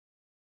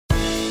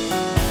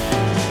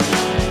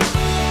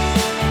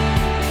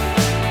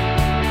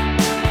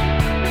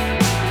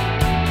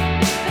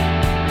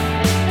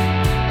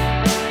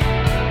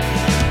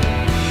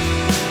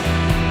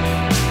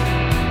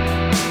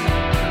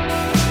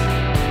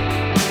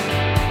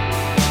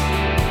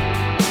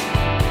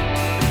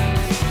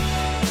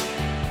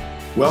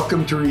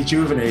Welcome to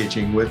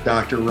Rejuvenating with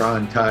Dr.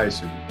 Ron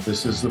Kaiser.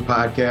 This is the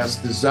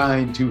podcast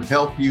designed to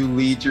help you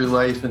lead your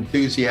life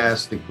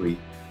enthusiastically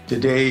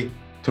today,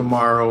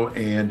 tomorrow,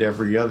 and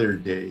every other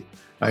day.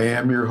 I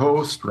am your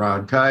host,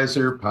 Ron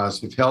Kaiser,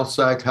 positive health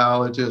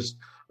psychologist,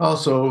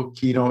 also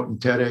keynote and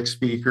TEDx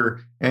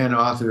speaker, and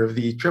author of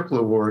the triple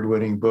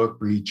award-winning book,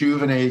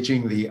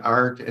 Rejuvenating: The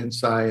Art and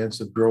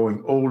Science of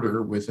Growing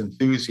Older with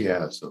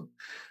Enthusiasm.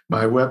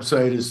 My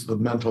website is The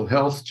Mental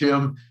Health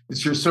Gym.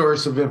 It's your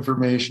source of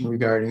information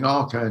regarding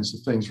all kinds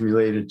of things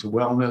related to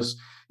wellness,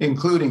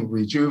 including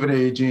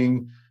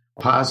rejuvenating,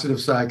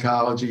 positive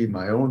psychology,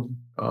 my own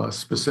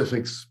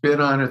specific spin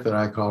on it that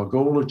I call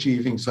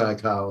goal-achieving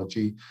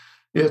psychology.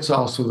 It's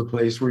also the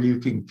place where you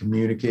can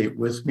communicate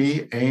with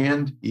me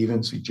and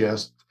even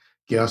suggest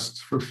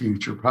guests for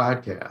future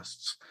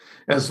podcasts.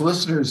 As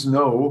listeners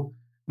know,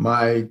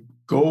 my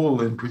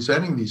goal in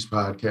presenting these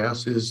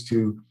podcasts is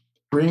to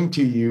bring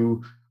to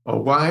you a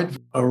wide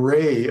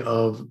array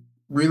of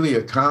really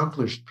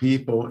accomplished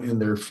people in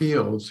their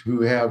fields who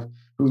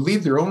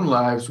lead their own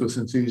lives with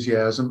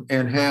enthusiasm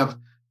and have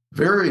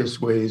various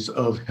ways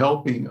of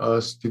helping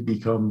us to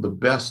become the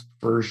best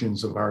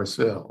versions of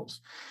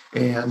ourselves.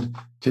 And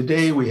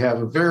today we have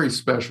a very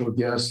special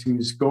guest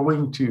who's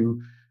going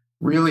to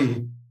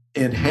really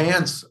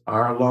enhance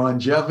our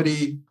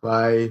longevity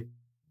by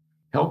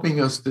helping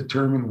us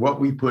determine what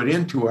we put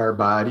into our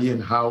body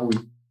and how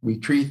we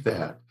treat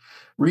that.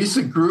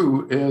 Risa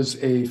Grew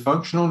is a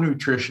functional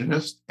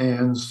nutritionist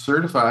and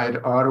certified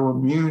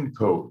autoimmune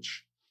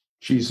coach.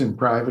 She's in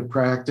private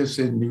practice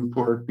in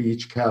Newport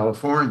Beach,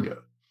 California.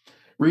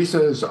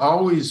 Risa has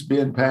always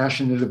been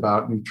passionate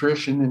about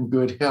nutrition and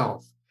good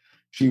health.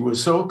 She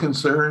was so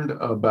concerned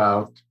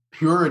about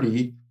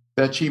purity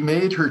that she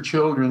made her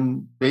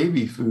children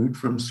baby food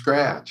from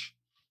scratch.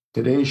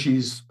 Today,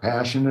 she's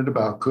passionate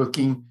about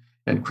cooking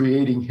and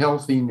creating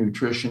healthy,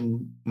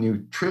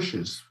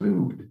 nutritious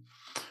food.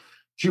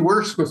 She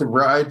works with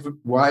a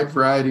wide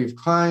variety of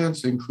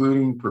clients,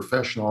 including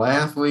professional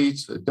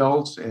athletes,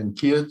 adults, and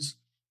kids,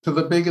 to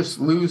The Biggest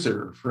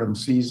Loser from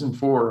season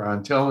 4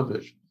 on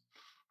television.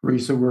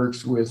 Risa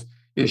works with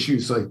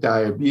issues like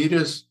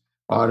diabetes,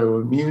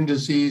 autoimmune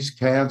disease,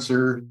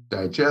 cancer,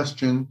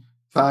 digestion,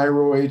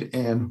 thyroid,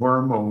 and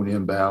hormone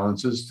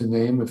imbalances, to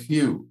name a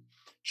few.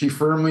 She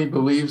firmly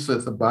believes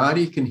that the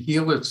body can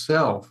heal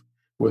itself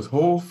with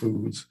whole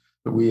foods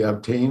that we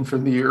obtain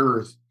from the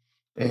earth,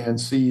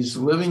 and sees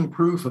living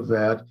proof of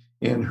that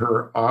in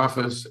her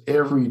office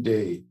every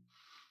day.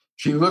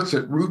 She looks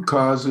at root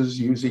causes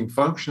using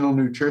functional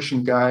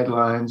nutrition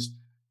guidelines,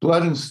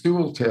 blood and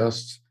stool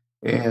tests,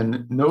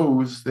 and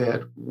knows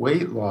that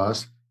weight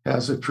loss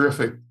has a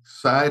terrific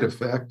side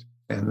effect,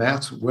 and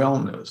that's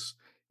wellness.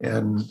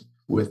 And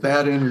with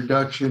that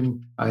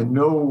introduction, I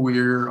know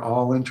we're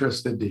all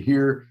interested to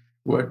hear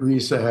what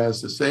Risa has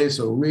to say.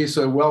 So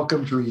Risa,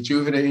 welcome to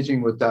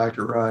Rejuvenating with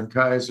Dr. Ron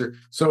Kaiser.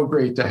 So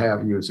great to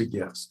have you as a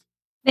guest.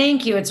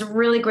 Thank you. It's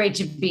really great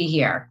to be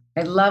here.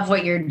 I love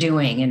what you're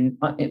doing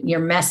and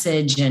your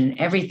message and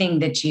everything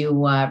that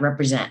you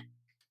represent.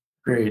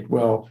 Great.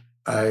 Well,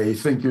 I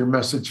think your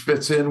message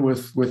fits in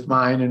with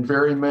mine in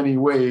very many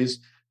ways.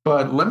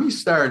 But let me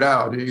start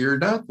out. You're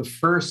not the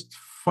first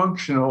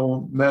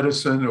functional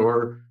medicine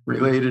or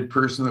related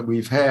person that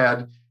we've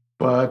had,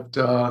 but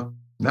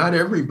not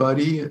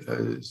everybody,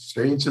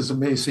 strange as it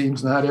may seem,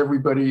 not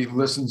everybody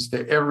listens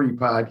to every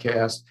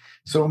podcast.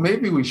 So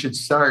maybe we should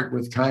start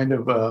with kind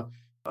of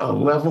a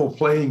level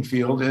playing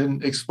field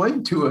and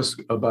explain to us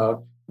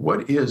about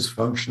what is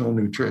functional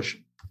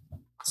nutrition.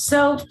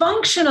 So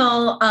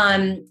functional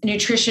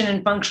nutrition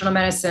and functional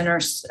medicine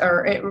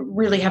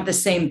really have the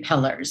same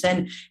pillars.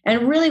 And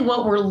really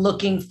what we're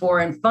looking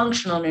for in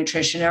functional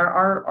nutrition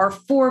are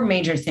four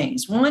major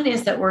things. One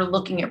is that we're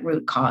looking at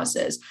root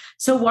causes.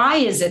 So why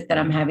is it that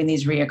I'm having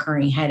these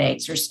reoccurring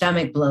headaches or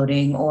stomach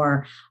bloating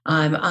or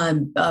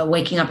I'm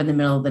waking up in the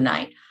middle of the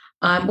night?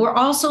 We're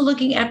also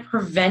looking at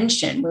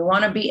prevention. We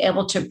want to be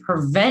able to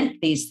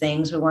prevent these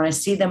things. We want to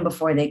see them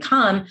before they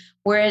come,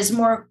 whereas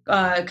more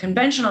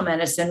conventional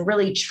medicine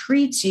really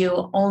treats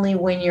you only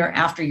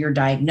after you're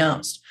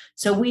diagnosed.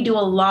 So we do a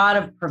lot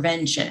of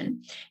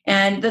prevention.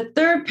 And the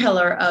third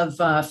pillar of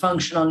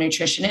functional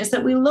nutrition is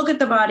that we look at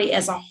the body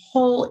as a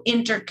whole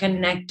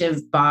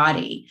interconnective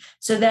body,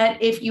 so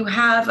that if you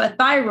have a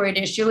thyroid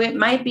issue, it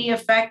might be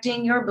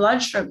affecting your blood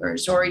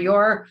sugars or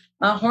your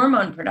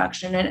hormone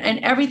production, and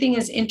everything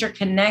is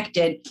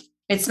interconnected.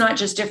 It's not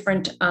just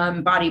different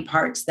body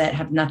parts that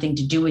have nothing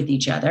to do with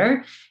each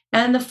other.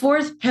 And the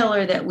fourth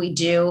pillar that we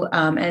do,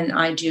 and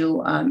I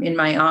do in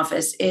my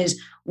office,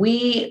 is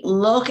we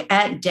look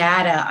at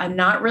data. I'm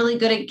not really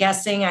good at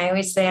guessing. I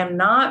always say I'm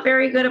not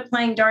very good at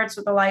playing darts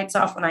with the lights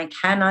off when I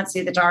cannot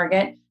see the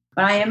target,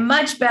 but I am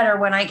much better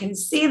when I can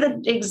see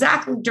the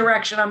exact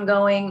direction I'm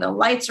going, the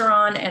lights are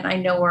on, and I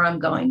know where I'm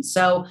going.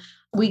 So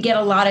we get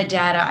a lot of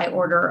data. I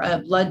order a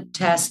blood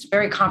test,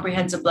 very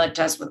comprehensive blood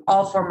test with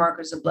all 4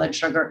 markers of blood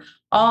sugar,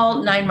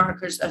 all 9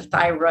 markers of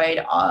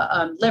thyroid,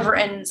 liver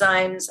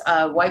enzymes,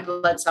 white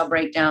blood cell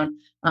breakdown,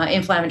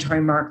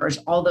 inflammatory markers,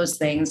 all those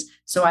things.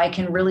 So I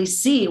can really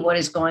see what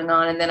is going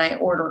on. And then I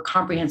order a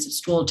comprehensive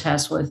stool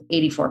test with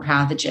 84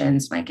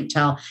 pathogens. And I can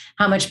tell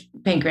how much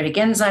pancreatic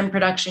enzyme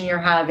production you're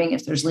having,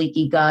 if there's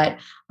leaky gut,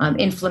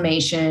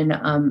 inflammation,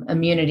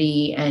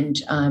 immunity,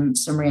 and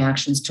some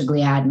reactions to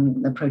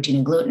gliadin, the protein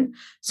and gluten.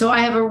 So I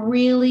have a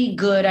really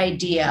good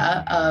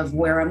idea of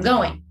where I'm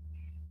going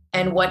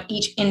and what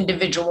each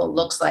individual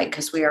looks like,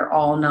 because we are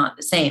all not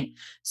the same.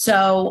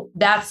 So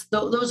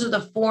those are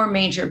the 4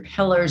 major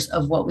pillars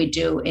of what we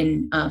do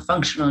in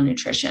functional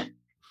nutrition.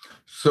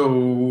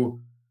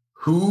 So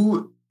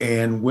who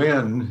and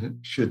when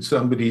should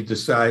somebody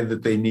decide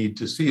that they need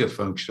to see a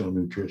functional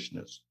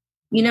nutritionist?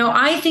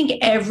 I think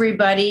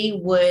everybody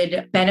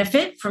would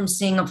benefit from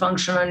seeing a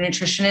functional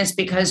nutritionist,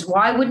 because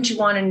why wouldn't you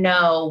want to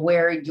know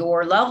where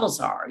your levels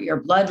are, your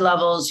blood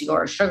levels,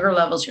 your sugar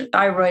levels, your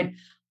thyroid,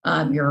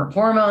 your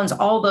hormones,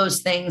 all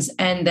those things,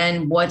 and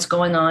then what's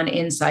going on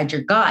inside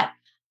your gut.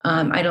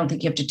 I don't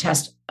think you have to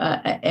test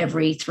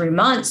every 3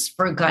 months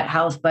for gut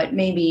health, but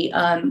maybe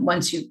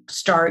once you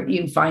start,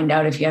 you find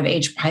out if you have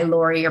H.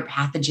 pylori or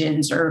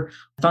pathogens or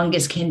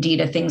fungus,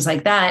 candida, things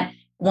like that.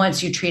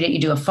 Once you treat it, you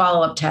do a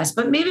follow-up test,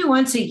 but maybe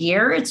once a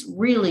year, it's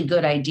really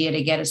good idea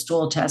to get a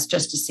stool test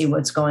just to see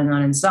what's going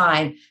on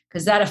inside,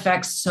 because that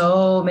affects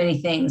so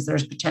many things.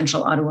 There's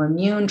potential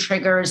autoimmune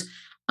triggers.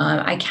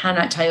 I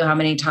cannot tell you how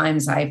many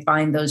times I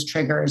find those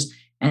triggers,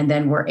 and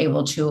then we're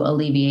able to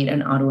alleviate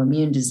an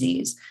autoimmune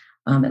disease,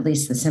 at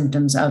least the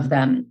symptoms of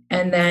them.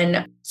 And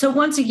then, so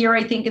once a year,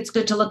 I think it's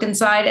good to look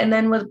inside. And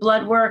then with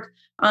blood work,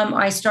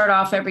 I start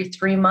off every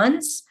 3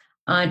 months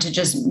to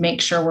just make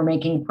sure we're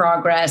making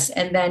progress.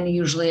 And then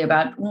usually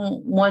about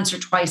once or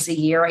twice a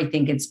year, I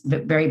think it's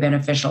very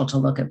beneficial to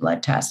look at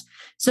blood tests.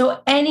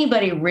 So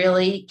anybody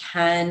really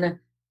can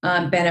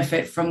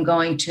benefit from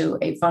going to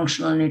a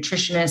functional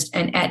nutritionist,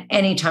 and at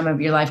any time of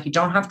your life. You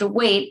don't have to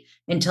wait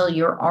until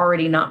you're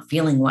already not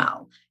feeling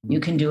well. You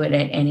can do it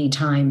at any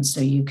time, so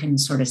you can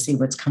sort of see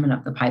what's coming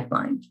up the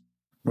pipeline.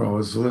 Well,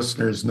 as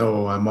listeners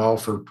know, I'm all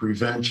for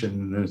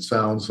prevention, and it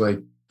sounds like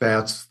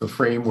that's the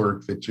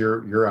framework that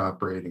you're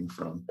operating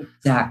from.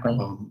 Exactly.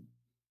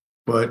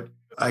 But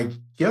I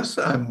guess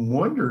I'm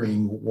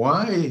wondering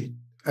why,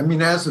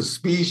 as a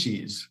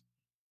species,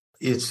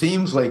 it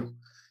seems like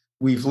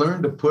we've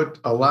learned to put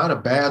a lot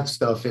of bad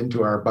stuff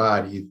into our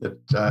body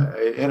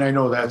and I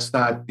know that's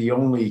not the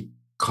only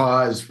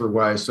cause for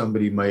why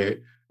somebody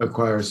might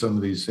acquire some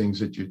of these things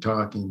that you're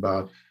talking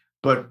about.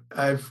 But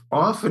I've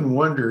often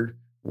wondered,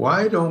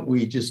 why don't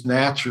we just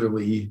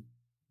naturally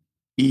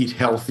eat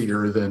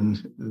healthier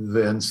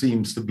than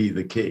seems to be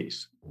the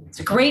case? It's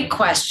a great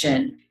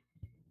question.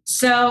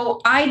 So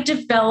I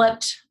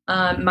developed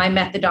my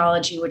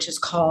methodology, which is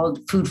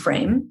called Food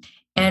Frame.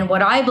 And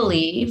what I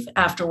believe,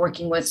 after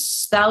working with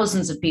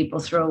thousands of people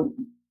through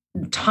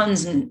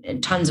tons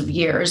and tons of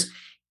years,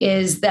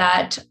 is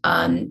that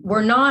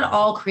we're not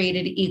all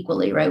created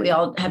equally, right? We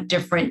all have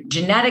different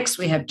genetics,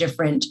 we have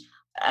different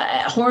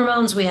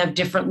hormones, we have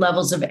different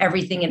levels of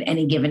everything at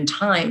any given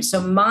time. So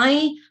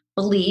my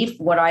belief,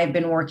 what I've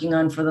been working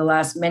on for the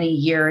last many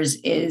years,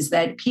 is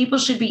that people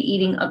should be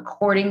eating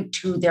according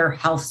to their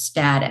health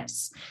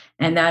status.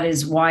 And that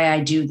is why I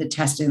do the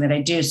testing that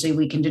I do. So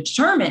we can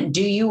determine,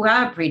 do you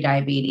have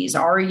prediabetes?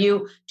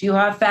 Do you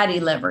have fatty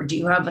liver? Do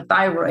you have a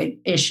thyroid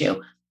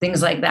issue?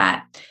 Things like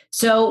that.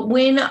 So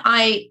when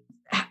I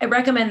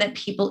recommend that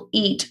people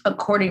eat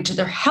according to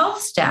their health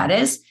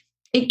status,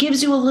 it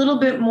gives you a little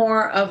bit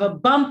more of a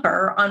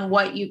bumper on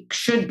what you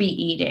should be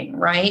eating,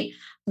 right?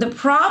 The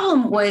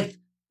problem with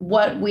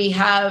what we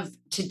have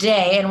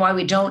today and why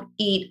we don't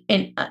eat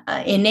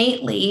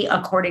innately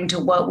according to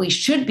what we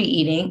should be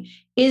eating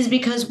is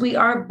because we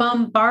are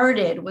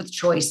bombarded with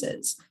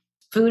choices.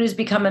 Food has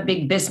become a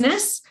big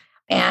business,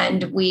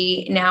 and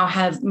we now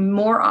have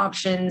more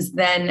options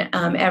than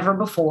ever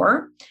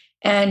before.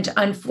 And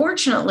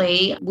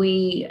unfortunately,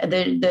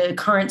 the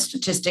current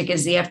statistic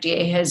is the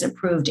FDA has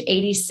approved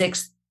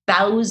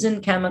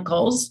 86,000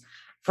 chemicals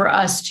for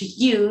us to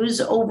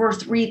use, over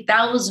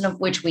 3,000 of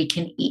which we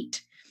can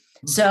eat.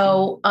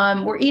 So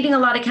we're eating a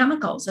lot of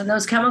chemicals, and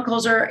those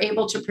chemicals are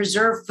able to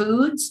preserve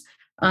foods.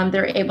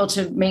 They're able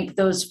to make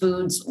those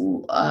foods,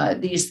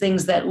 these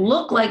things that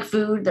look like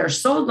food, they're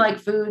sold like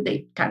food,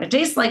 they kind of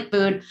taste like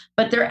food,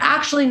 but they're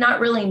actually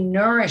not really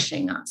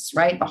nourishing us,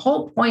 right? The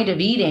whole point of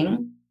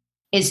eating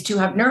is to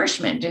have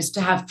nourishment, is to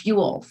have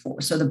fuel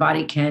so the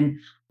body can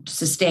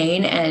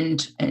sustain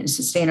and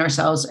sustain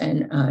ourselves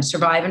and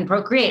survive and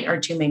procreate, our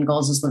 2 main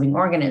goals as living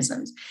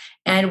organisms.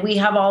 And we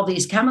have all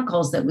these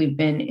chemicals that we've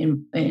been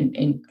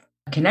in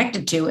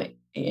connected to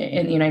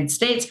in the United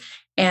States.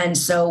 And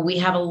so we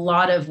have a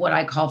lot of what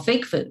I call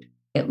fake food.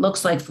 It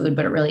looks like food,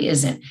 but it really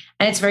isn't.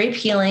 And it's very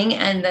appealing.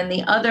 And then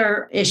the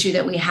other issue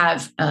that we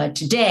have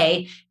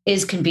today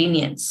is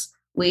convenience.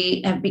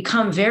 We have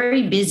become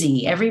very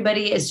busy.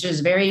 Everybody is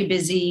just very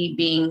busy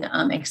being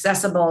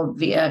accessible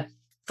via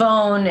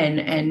phone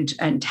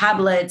and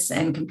tablets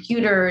and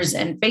computers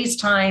and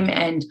FaceTime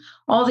and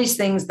all these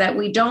things that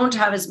we don't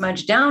have as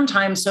much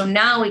downtime. So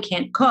now we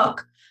can't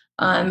cook.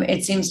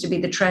 It seems to be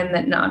the trend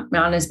that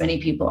not as many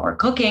people are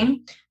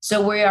cooking.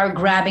 So we are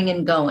grabbing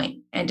and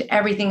going, and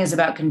everything is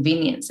about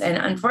convenience. And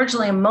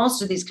unfortunately,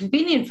 most of these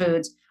convenient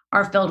foods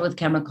are filled with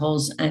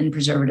chemicals and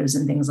preservatives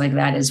and things like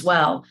that as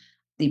well.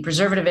 The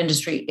preservative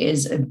industry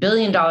is $1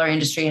 billion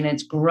industry, and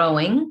it's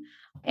growing.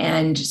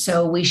 And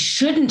so we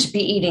shouldn't be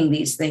eating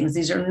these things.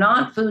 These are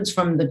not foods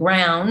from the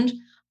ground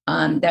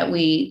that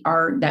we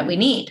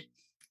need.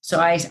 So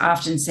I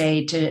often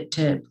say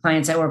to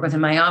clients I work with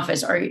in my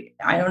office, I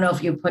don't know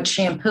if you put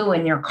shampoo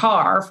in your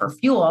car for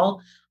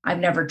fuel. I've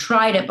never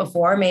tried it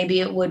before. Maybe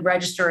it would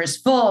register as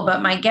full,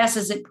 but my guess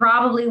is it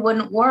probably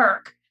wouldn't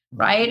work,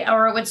 right?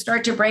 Or it would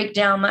start to break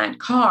down that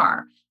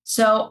car.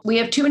 So we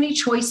have too many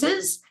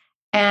choices,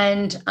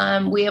 and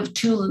we have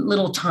too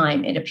little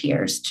time, it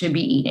appears, to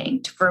be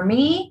eating. For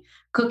me,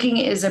 cooking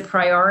is a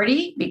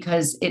priority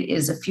because it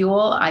is a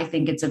fuel. I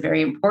think it's a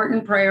very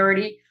important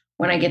priority.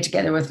 When I get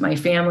together with my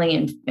family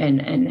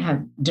and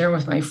have dinner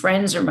with my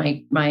friends or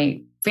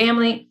my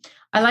family,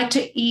 I like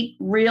to eat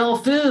real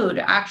food,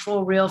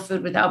 actual real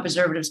food without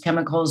preservatives,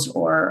 chemicals,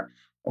 or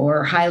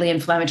highly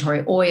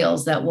inflammatory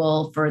oils that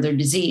will further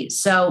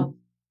disease. So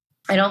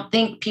I don't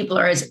think people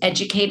are as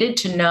educated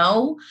to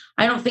know.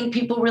 I don't think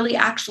people really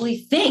actually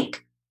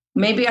think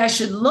maybe I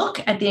should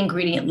look at the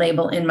ingredient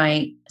label in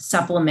my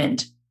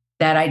supplement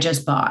that I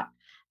just bought.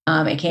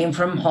 It came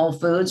from Whole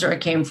Foods, or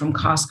it came from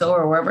Costco,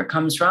 or wherever it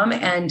comes from.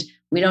 And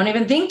we don't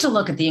even think to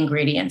look at the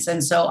ingredients.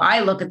 And so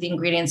I look at the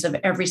ingredients of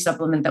every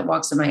supplement that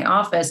walks in my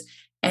office.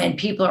 And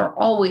people are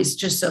always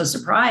just so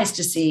surprised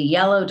to see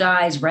yellow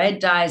dyes, red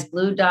dyes,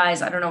 blue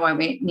dyes. I don't know why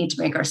we need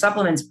to make our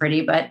supplements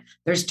pretty, but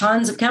there's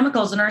tons of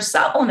chemicals in our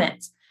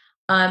supplements.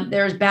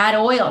 There's bad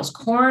oils,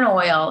 corn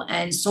oil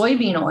and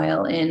soybean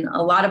oil in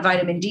a lot of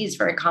vitamin Ds,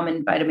 very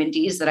common vitamin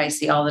Ds that I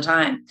see all the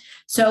time.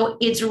 So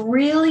it's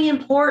really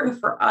important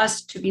for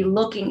us to be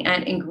looking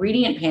at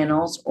ingredient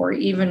panels, or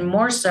even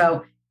more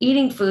so,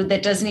 eating food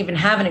that doesn't even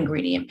have an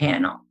ingredient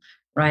panel,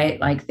 right?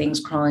 Like things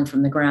crawling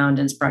from the ground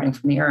and sprouting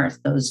from the earth.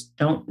 Those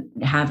don't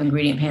have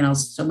ingredient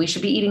panels. So we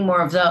should be eating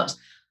more of those.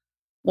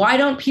 Why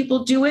don't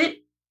people do it?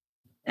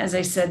 As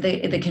I said,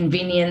 the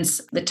convenience,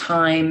 the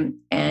time,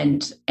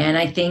 and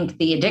I think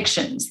the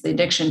addiction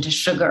to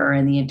sugar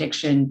and the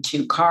addiction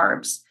to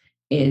carbs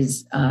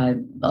is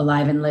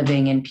alive and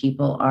living, and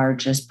people are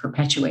just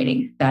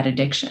perpetuating that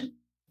addiction.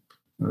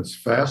 That's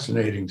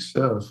fascinating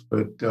stuff.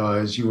 But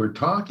as you were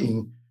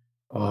talking,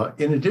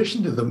 in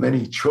addition to the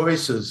many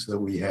choices that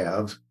we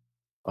have,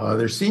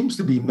 there seems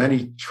to be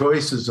many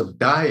choices of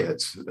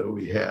diets that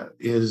we have.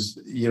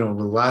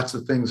 Lots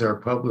of things are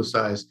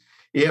publicized.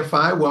 If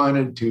I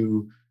wanted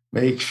to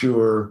make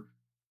sure,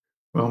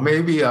 well,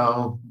 maybe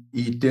I'll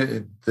eat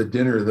the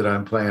dinner that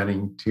I'm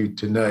planning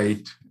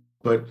tonight,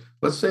 but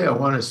let's say I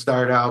want to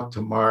start out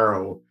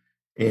tomorrow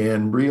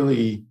and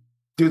really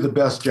do the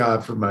best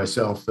job for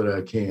myself that I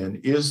can.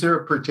 Is there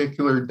a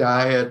particular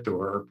diet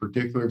or a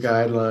particular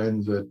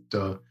guidelines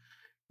that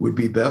would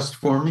be best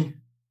for me?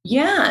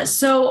 Yeah.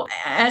 So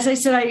as I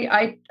said,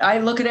 I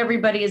look at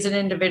everybody as an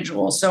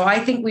individual. So I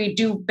think we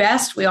do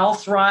best. We all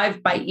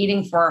thrive by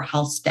eating for our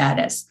health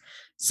status.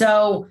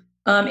 So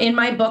in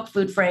my book,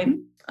 Food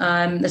Frame,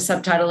 the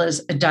subtitle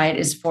is "A Diet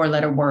is a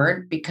Four-Letter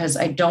Word," because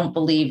I don't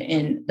believe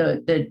in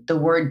the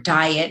word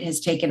diet has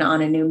taken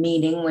on a new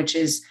meaning, which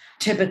is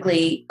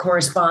typically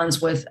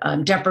corresponds with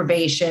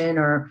deprivation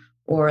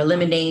or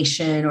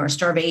elimination or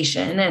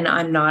starvation. And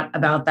I'm not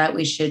about that.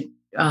 We should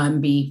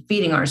be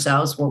feeding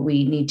ourselves what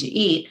we need to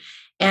eat.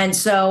 And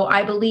so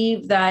I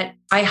believe that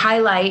I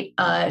highlight,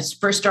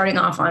 first starting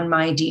off on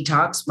my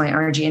detox, my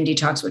RGN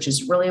detox, which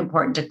is really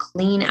important to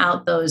clean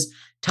out those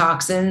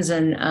toxins,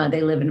 and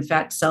they live in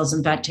fat cells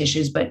and fat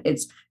tissues, but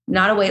it's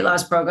not a weight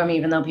loss program,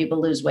 even though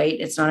people lose weight.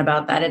 It's not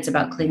about that. It's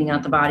about cleaning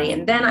out the body.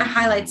 And then I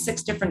highlight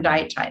 6 different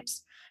diet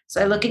types.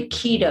 So I look at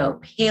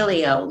keto,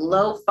 paleo,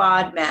 low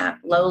FODMAP,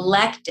 low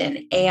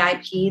lectin,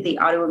 AIP, the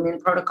autoimmune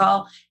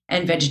protocol,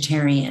 and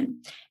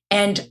vegetarian.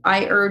 And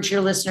I urge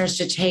your listeners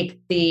to take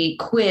the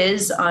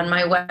quiz on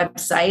my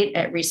website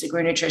at Risa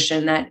Greer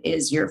Nutrition. That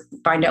is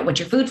find out what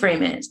your food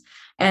frame is.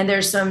 And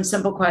there's some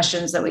simple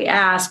questions that we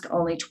ask,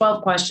 only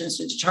 12 questions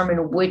to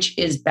determine which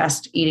is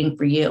best eating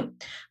for you.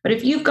 But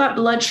if you've got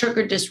blood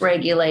sugar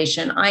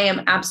dysregulation, I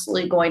am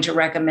absolutely going to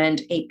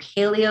recommend a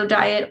paleo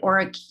diet or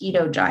a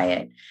keto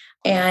diet.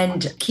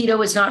 And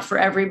keto is not for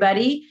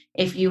everybody.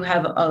 If you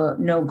have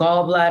no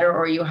gallbladder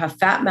or you have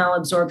fat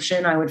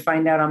malabsorption, I would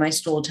find out on my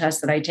stool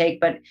test that I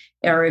take.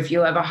 Or if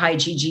you have a high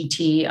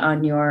GGT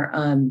on your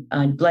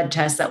blood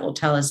test, that will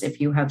tell us if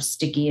you have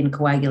sticky and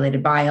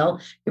coagulated bile.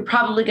 You're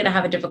probably going to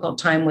have a difficult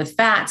time with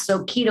fat.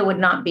 So keto would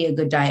not be a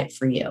good diet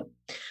for you.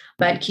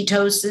 But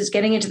ketosis,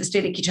 getting into the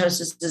state of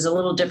ketosis is a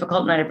little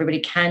difficult. Not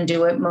everybody can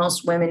do it.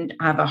 Most women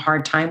have a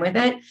hard time with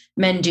it.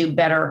 Men do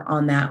better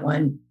on that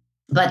one.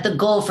 But the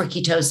goal for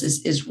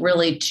ketosis is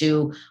really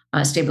to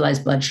stabilize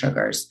blood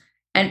sugars.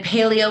 And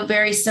paleo,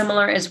 very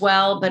similar as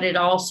well, but it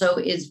also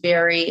is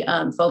very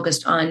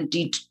focused on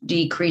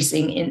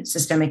decreasing in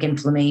systemic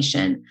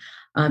inflammation.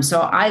 So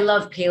I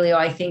love paleo.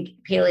 I think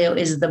paleo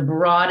is the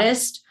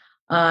broadest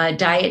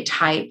diet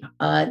type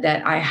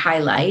that I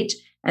highlight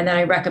and that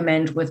I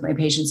recommend with my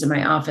patients in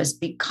my office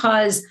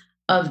because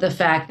of the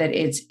fact that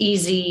it's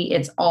easy,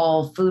 it's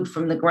all food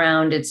from the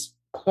ground, it's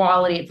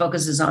quality, it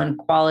focuses on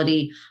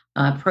quality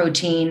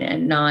protein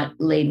and not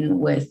laden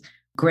with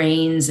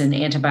grains and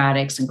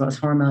antibiotics and growth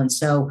hormones.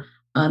 So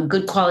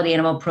good quality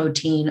animal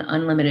protein,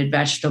 unlimited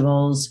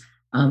vegetables,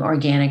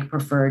 organic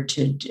preferred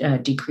to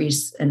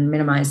decrease and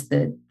minimize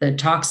the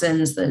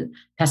toxins, the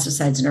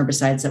pesticides and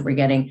herbicides that we're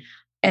getting.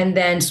 And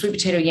then sweet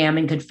potato, yam,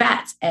 and good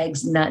fats,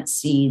 eggs, nuts,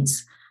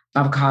 seeds,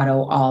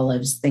 avocado,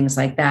 olives, things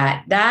like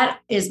that. That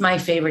is my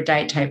favorite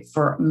diet type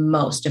for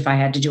most if I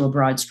had to do a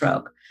broad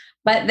stroke.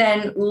 But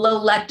then low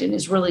lectin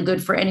is really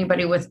good for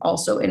anybody with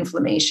also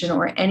inflammation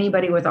or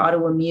anybody with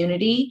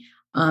autoimmunity.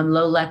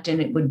 Low lectin,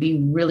 it would be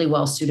really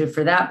well suited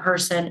for that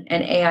person.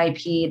 And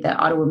AIP, the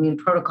autoimmune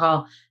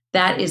protocol,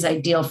 that is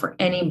ideal for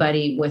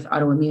anybody with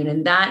autoimmune.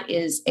 And that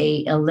is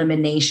a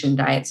elimination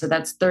diet. So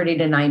that's 30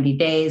 to 90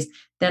 days.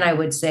 Then I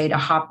would say to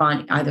hop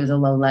on either the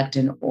low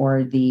lectin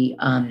or the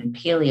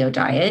paleo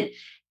diet.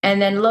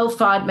 And then low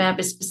FODMAP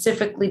is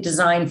specifically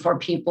designed for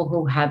people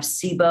who have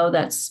SIBO,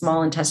 that's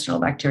small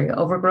intestinal bacteria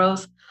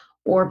overgrowth,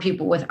 or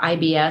people with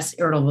IBS,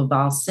 irritable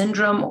bowel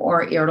syndrome,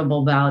 or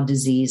irritable bowel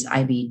disease,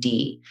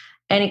 IBD.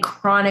 Any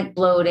chronic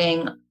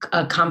bloating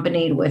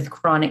accompanied with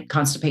chronic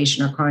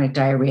constipation or chronic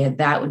diarrhea,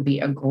 that would be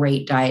a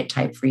great diet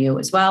type for you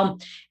as well.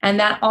 And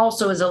that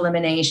also is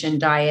elimination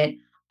diet.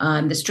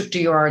 The stricter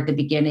you are at the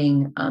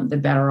beginning, the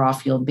better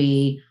off you'll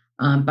be,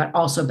 but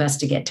also best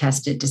to get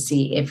tested to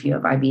see if you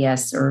have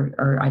IBS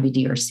or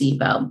IBD or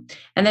SIBO.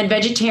 And then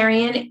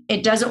vegetarian,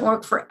 it doesn't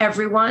work for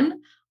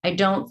everyone. I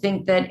don't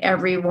think that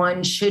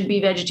everyone should be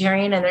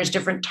vegetarian, and there's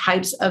different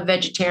types of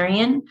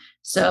vegetarian.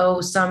 So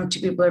some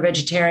people are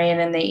vegetarian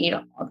and they eat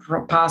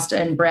pasta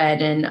and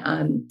bread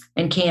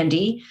and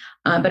candy.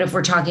 But if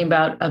we're talking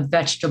about a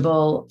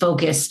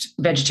vegetable-focused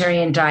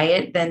vegetarian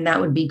diet, then that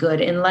would be good.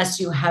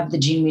 Unless you have the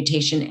gene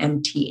mutation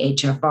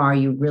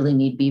MTHFR, you really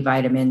need B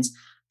vitamins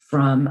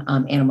from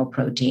animal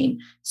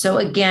protein. So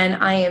again,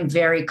 I am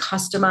very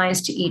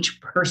customized to each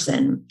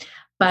person.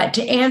 But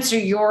to answer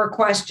your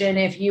question,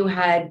 if you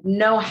had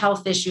no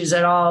health issues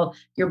at all,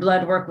 your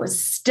blood work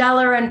was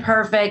stellar and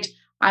perfect,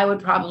 I would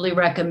probably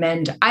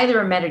recommend either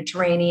a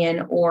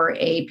Mediterranean or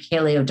a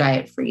paleo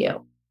diet for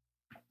you.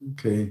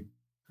 Okay,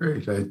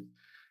 great. I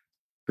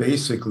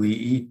basically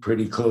eat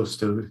pretty close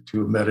to a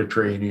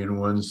Mediterranean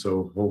one,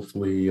 so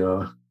hopefully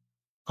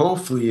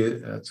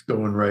that's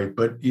going right.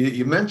 But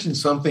you mentioned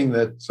something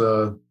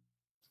that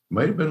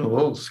might have been a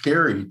little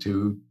scary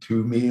to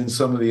me and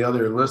some of the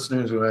other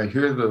listeners when I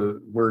hear the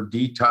word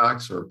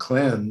detox or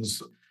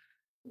cleanse.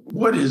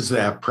 What is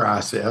that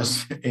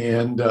process?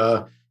 And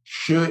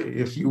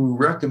if you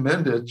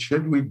recommend it,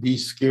 should we be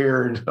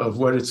scared of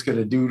what it's going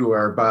to do to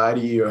our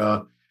body?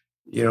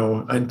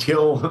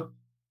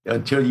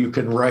 Until you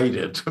can write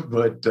it.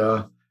 But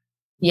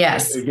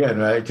yes, again,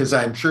 because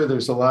I'm sure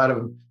there's a lot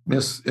of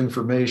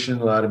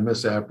misinformation, a lot of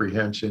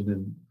misapprehension,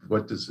 and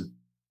what does it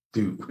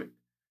do?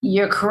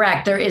 You're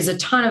correct. There is a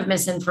ton of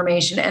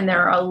misinformation, and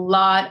there are a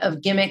lot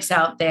of gimmicks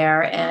out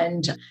there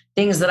and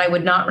things that I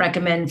would not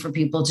recommend for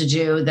people to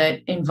do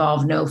that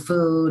involve no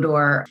food,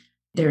 or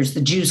there's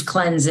the juice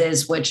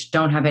cleanses, which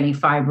don't have any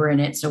fiber in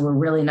it. So we're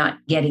really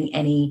not getting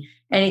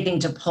anything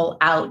to pull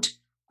out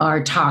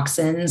our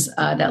toxins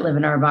that live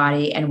in our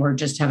body. And we're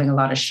just having a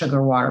lot of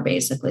sugar water,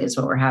 basically, is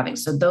what we're having.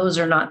 So those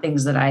are not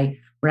things that I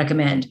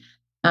recommend.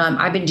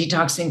 I've been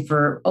detoxing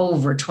for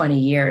over 20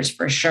 years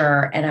for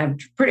sure. And I've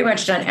pretty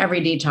much done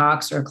every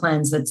detox or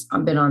cleanse that's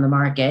been on the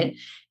market.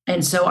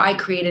 And so I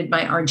created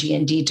my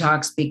RGN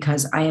Detox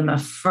because I am a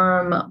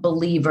firm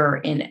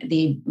believer in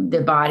the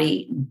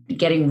body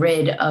getting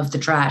rid of the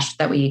trash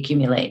that we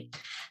accumulate.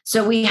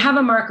 So we have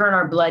a marker in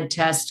our blood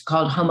test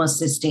called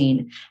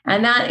homocysteine,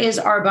 and that is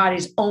our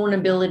body's own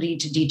ability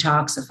to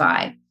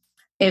detoxify.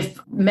 If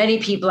many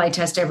people, I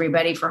test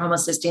everybody for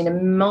homocysteine,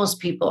 and most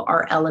people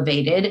are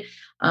elevated.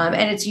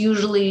 And it's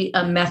usually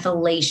a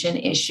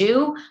methylation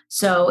issue.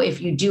 So if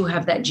you do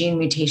have that gene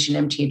mutation,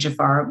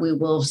 MTHFR, we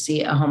will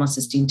see a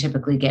homocysteine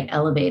typically get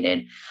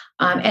elevated.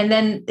 And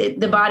then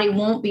the body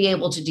won't be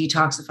able to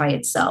detoxify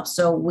itself.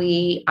 So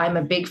I'm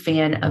a big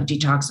fan of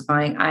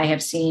detoxifying. I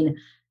have seen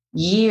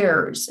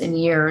years and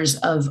years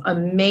of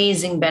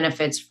amazing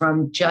benefits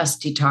from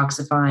just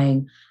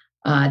detoxifying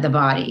the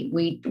body.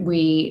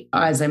 We,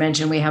 as I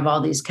mentioned, we have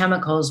all these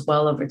chemicals,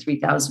 well over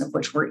 3,000 of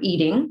which we're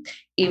eating.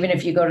 Even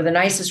if you go to the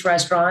nicest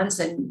restaurants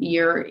and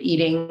you're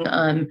eating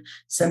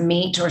some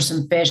meat or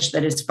some fish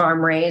that is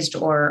farm raised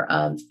or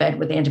fed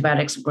with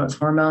antibiotics and growth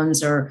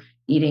hormones, or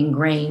eating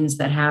grains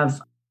that have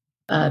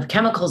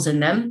chemicals in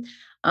them.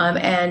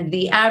 And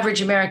the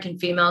average American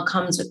female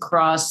comes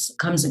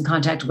in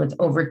contact with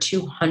over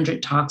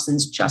 200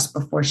 toxins just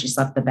before she's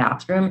left the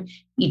bathroom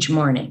each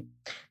morning.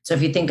 So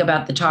if you think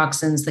about the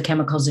toxins, the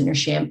chemicals in your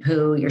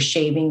shampoo, your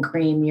shaving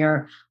cream,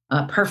 your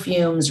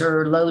perfumes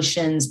or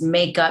lotions,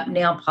 makeup,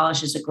 nail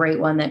polish is a great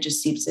one that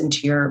just seeps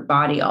into your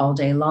body all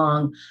day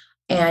long.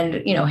 And,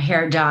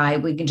 hair dye,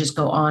 we can just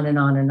go on and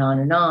on and on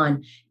and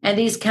on. And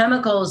these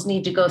chemicals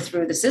need to go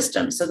through the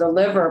system. So the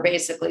liver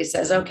basically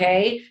says,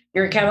 okay,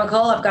 you're a chemical.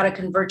 I've got to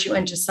convert you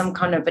into some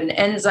kind of an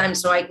enzyme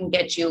so I can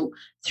get you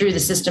through the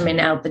system and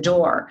out the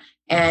door.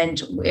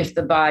 And if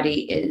the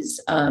body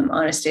is on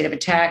a state of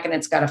attack and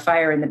it's got a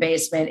fire in the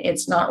basement,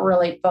 it's not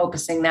really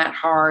focusing that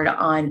hard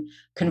on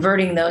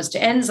converting those to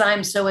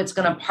enzymes. So it's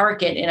going to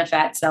park it in a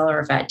fat cell or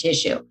a fat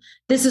tissue.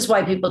 This is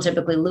why people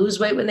typically lose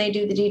weight when they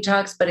do the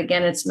detox. But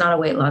again, it's not a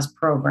weight loss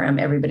program.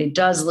 Everybody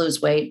does lose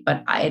weight,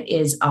 but it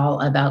is all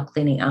about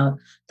cleaning out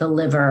the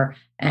liver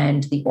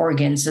and the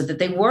organs so that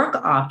they work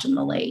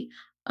optimally.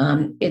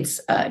 It's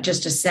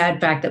just a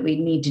sad fact that we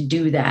need to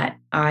do that.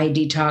 I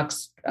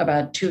detox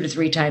about 2 to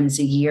 3 times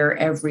a year,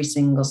 every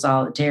single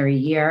solitary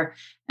year.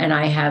 And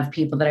I have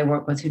people that I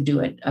work with who do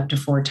it up to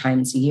 4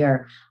 times a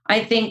year.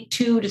 I think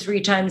 2 to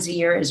 3 times a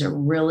year is a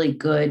really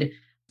good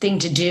thing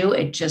to do.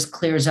 It just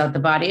clears out the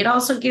body. It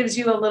also gives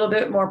you a little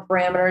bit more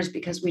parameters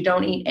because we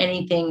don't eat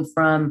anything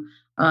from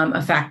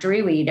a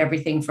factory. We eat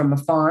everything from a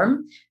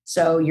farm.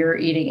 So you're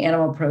eating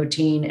animal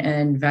protein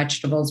and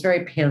vegetables,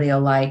 very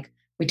paleo-like.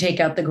 We take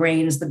out the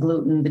grains, the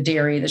gluten, the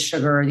dairy, the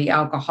sugar, the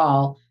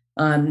alcohol.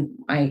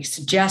 I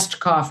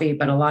suggest coffee,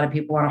 but a lot of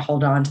people want to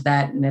hold on to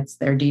that and it's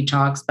their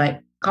detox.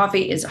 But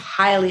coffee is a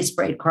highly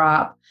sprayed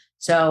crop.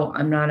 So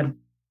I'm not a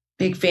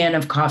big fan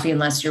of coffee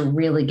unless you're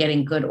really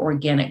getting good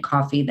organic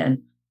coffee.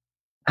 Then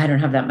I don't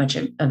have that much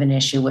of an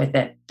issue with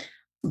it.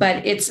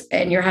 But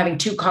and you're having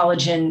 2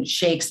 collagen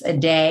shakes a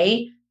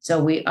day.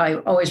 So I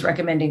always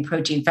recommending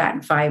protein, fat,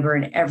 and fiber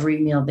in every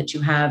meal that you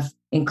have,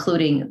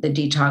 including the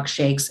detox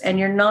shakes. And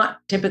you're not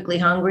typically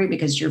hungry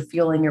because you're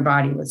fueling your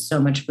body with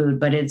so much food,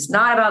 but it's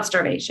not about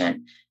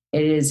starvation.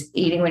 It is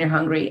eating when you're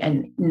hungry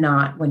and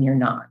not when you're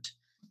not.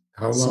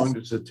 How long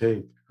does it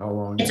take? How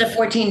long? It's a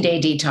 14-day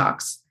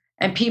detox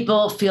and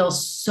people feel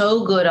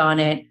so good on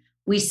it.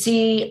 We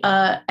see,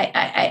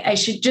 I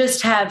should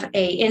just have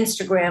a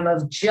Instagram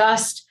of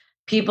just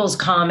people's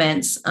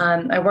comments.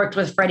 I worked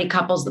with Freddie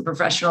Couples, the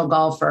professional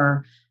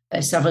golfer,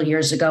 several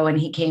years ago, and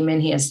he came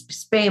in. He is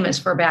famous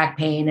for back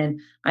pain, and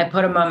I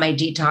put him on my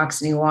detox,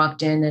 and he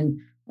walked in,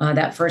 and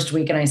that first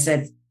week, and I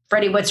said,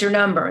 "Freddie, what's your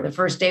number?" The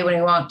first day when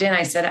he walked in,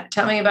 I said,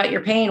 "Tell me about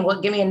your pain.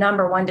 Give me a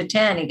number, 1 to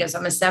 10." He goes,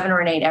 "I'm a 7 or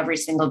an 8 every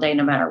single day,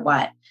 no matter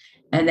what."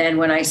 And then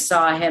when I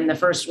saw him the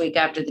first week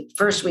after the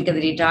first week of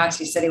the detox,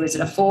 he said he was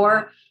at a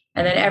 4.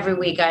 And then every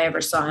week I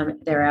ever saw him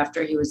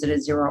thereafter, he was at a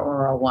 0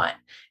 or a 1.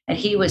 And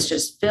he was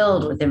just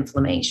filled with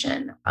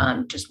inflammation,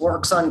 just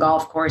works on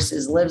golf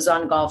courses, lives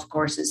on golf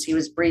courses. He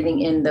was breathing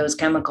in those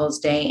chemicals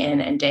day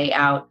in and day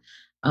out.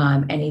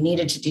 And he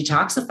needed to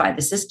detoxify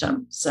the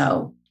system.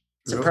 So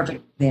it's a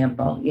perfect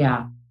example.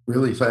 Yeah.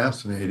 Really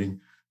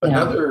fascinating. Yeah.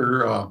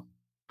 Another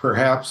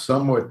perhaps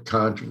somewhat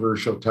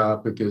controversial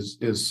topic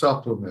is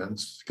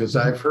supplements, because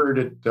I've heard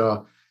it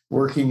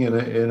working in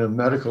a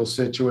medical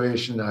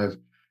situation. I've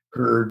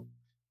heard,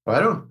 I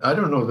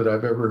don't know that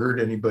I've ever heard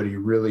anybody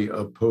really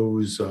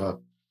oppose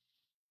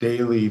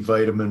daily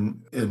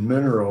vitamin and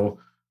mineral,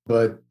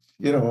 but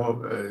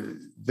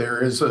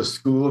there is a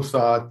school of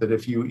thought that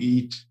if you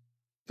eat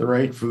the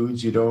right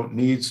foods, you don't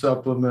need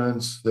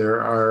supplements. There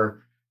are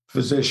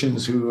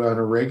physicians who on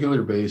a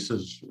regular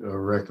basis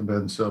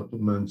recommend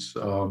supplements.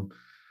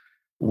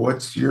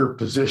 What's your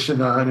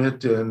position on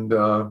it, and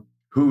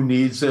who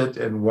needs it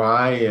and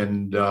why?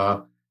 And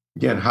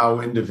again,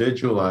 how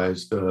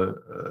individualized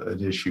an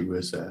issue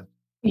is that?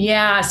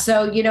 Yeah.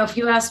 So, if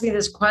you asked me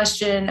this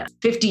question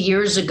 50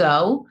 years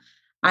ago,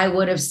 I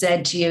would have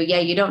said to you, yeah,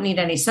 you don't need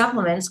any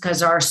supplements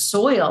because our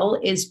soil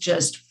is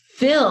just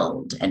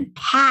filled and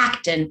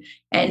packed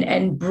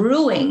and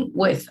brewing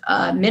with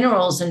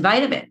minerals and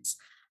vitamins.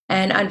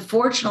 And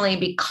unfortunately,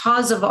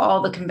 because of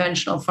all the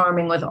conventional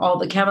farming with all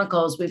the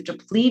chemicals, we've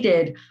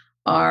depleted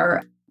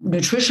our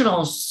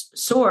nutritional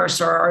source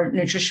or our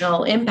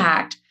nutritional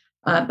impact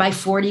by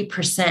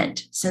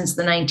 40% since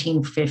the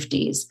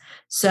 1950s.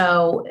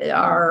 So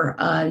our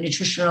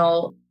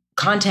nutritional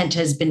content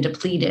has been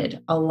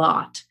depleted a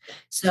lot.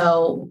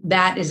 So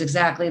that is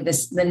exactly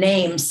the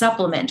name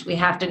supplement. We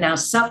have to now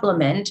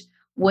supplement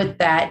with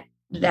that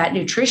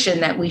nutrition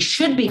that we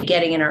should be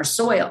getting in our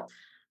soil.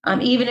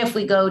 Even if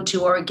we go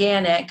to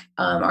organic,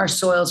 our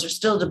soils are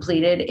still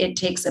depleted. It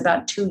takes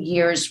about 2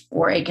 years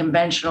for a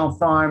conventional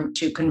farm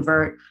to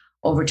convert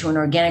over to an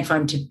organic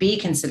farm to be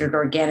considered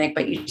organic,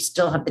 but you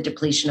still have the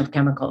depletion of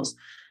chemicals,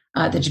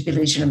 the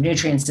depletion of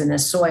nutrients in the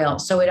soil.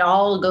 So it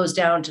all goes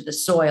down to the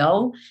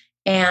soil.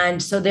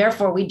 And so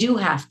therefore, we do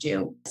have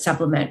to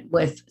supplement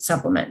with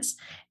supplements.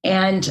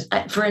 And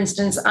for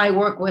instance, I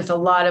work with a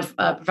lot of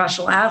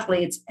professional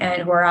athletes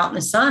and who are out in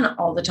the sun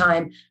all the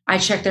time. I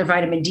check their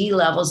vitamin D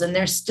levels and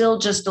they're still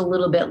just a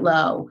little bit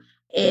low.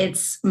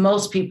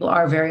 Most people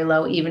are very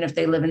low. Even if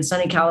they live in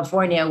sunny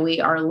California,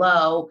 we are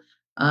low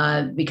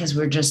because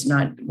we're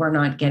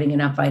not getting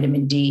enough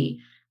vitamin D.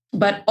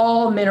 but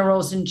all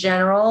minerals in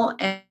general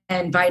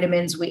and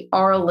vitamins, we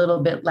are a little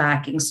bit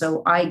lacking.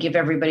 So I give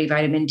everybody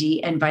vitamin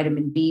D and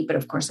vitamin B, but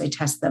of course I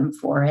test them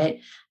for it.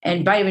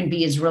 And vitamin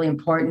B is really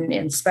important,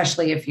 and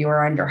especially if you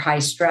are under high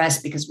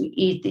stress, because we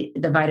eat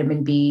the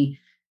vitamin B,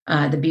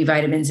 the B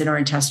vitamins in our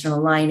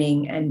intestinal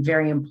lining, and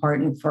very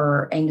important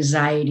for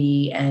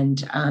anxiety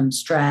and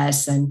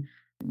stress, and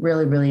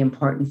really, really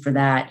important for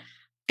that.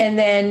 And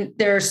then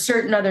there are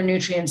certain other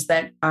nutrients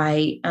that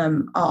I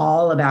am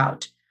all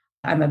about.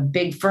 I'm a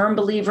big, firm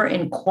believer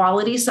in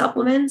quality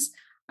supplements.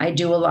 I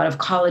do a lot of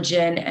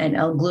collagen and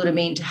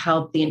L-glutamine to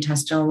help the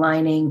intestinal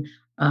lining.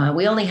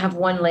 We only have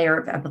one layer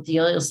of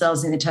epithelial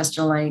cells in the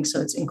intestinal lining, so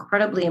it's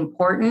incredibly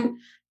important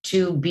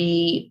to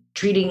be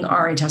treating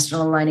our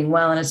intestinal lining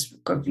well. And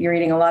if you're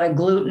eating a lot of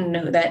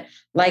gluten that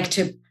like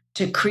to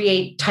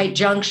create tight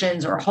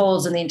junctions or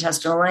holes in the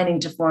intestinal lining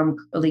to form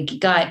a leaky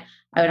gut,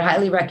 I would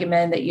highly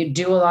recommend that you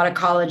do a lot of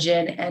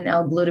collagen and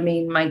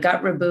L-glutamine. My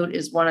Gut Reboot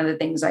is one of the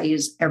things I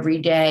use every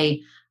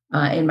day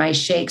in my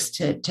shakes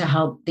to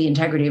help the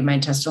integrity of my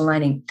intestinal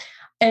lining.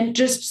 And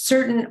just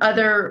certain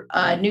other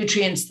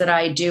nutrients that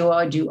I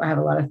have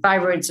a lot of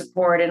thyroid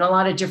support and a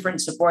lot of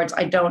different supports.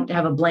 I don't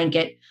have a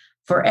blanket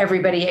for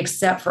everybody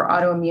except for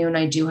autoimmune.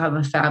 I do have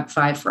a Fab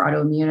 5 for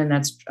autoimmune, and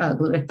that's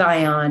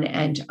glutathione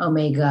and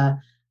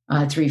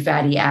omega-3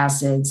 fatty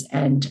acids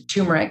and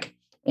turmeric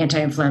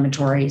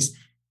anti-inflammatories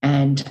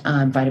and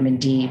vitamin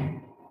D,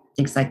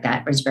 things like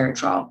that,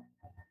 resveratrol.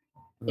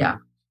 Yeah.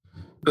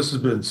 This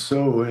has been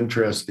so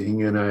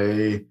interesting, and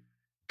I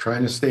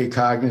trying to stay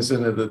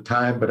cognizant of the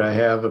time, but I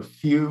have a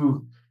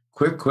few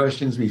quick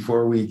questions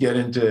before we get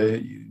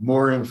into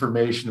more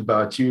information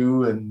about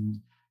you,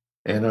 and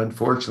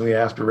unfortunately I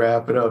have to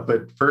wrap it up.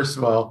 But first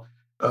of all,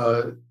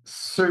 a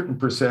certain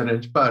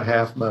percentage, about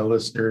half my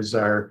listeners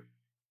are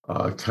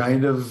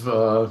kind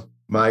of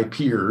my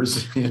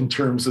peers in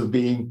terms of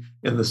being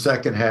in the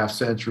second half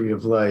century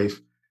of life.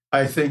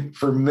 I think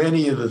for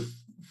many of the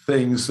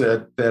things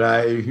that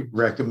I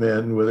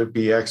recommend, whether it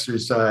be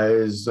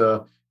exercise,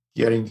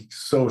 getting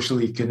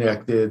socially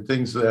connected,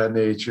 things of that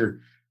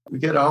nature, we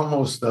get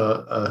almost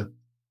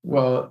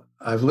well,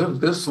 I've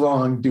lived this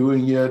long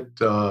doing it.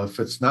 If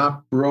it's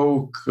not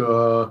broke,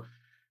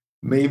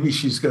 maybe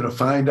she's going to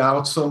find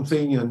out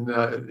something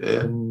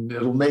and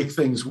it'll make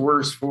things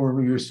worse for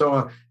me or so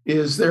on.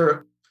 Is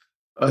there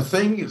a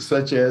thing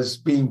such as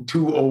being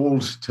too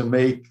old to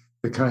make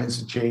the kinds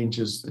of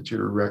changes that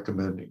you're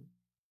recommending?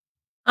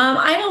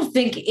 I don't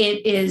think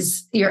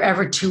you're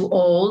ever too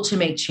old to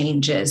make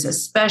changes,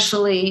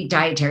 especially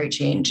dietary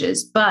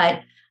changes.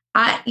 But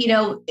I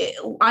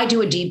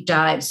do a deep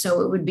dive,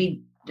 so it would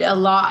be a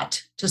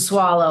lot to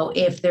swallow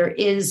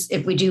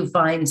if we do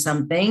find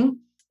something.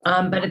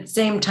 But at the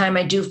same time,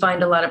 I do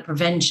find a lot of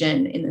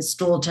prevention in the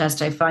stool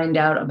test. I find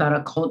out about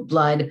occult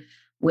blood,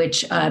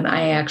 which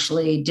I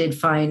actually did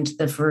find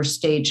the first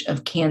stage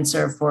of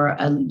cancer for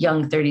a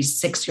young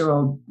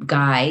 36-year-old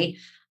guy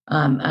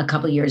a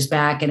couple of years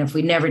back. And if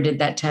we never did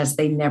that test,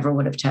 they never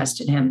would have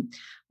tested him.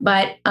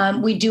 But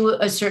we do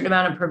a certain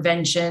amount of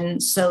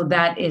prevention, so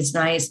that is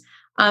nice.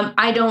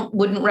 I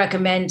wouldn't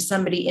recommend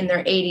somebody in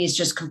their 80s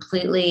just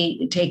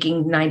completely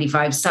taking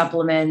 95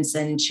 supplements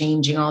and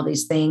changing all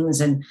these things.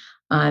 And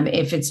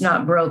if it's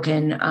not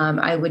broken,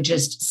 I would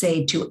just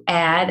say to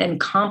add and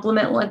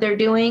complement what they're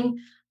doing.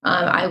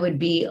 I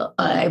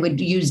would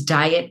use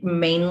diet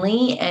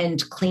mainly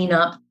and clean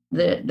up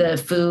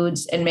the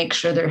foods and make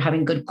sure they're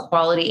having good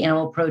quality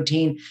animal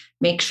protein,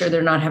 make sure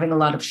they're not having a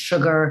lot of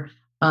sugar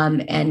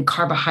and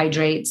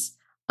carbohydrates,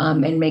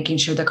 and making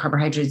sure the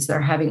carbohydrates they're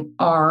having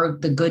are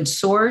the good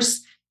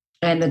source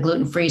and the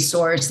gluten-free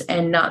source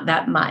and not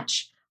that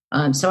much.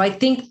 So I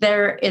think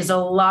there is a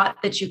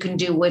lot that you can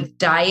do with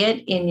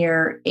diet in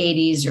your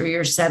 80s or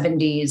your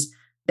 70s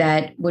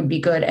that would be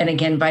good. And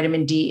again,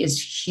 vitamin D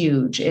is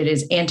huge. It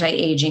is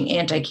anti-aging,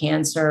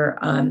 anti-cancer.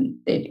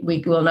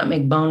 We will not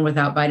make bone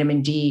without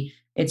vitamin D.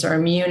 It's our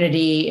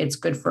immunity. It's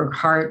good for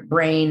heart,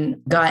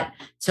 brain, gut.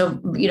 So,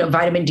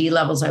 vitamin D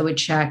levels, I would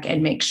check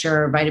and make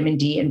sure vitamin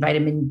D and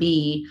vitamin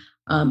B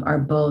are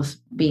both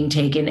being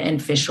taken,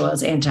 and fish oil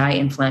as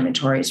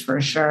anti-inflammatories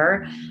for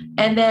sure.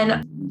 And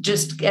then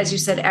just as you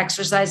said,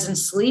 exercise and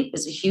sleep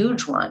is a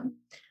huge one.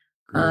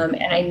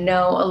 And I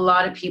know a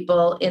lot of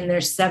people in their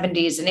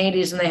 70s and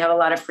 80s, when they have a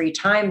lot of free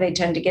time, they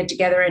tend to get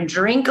together and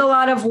drink a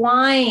lot of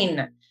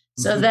wine.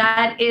 So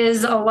that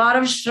is a lot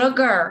of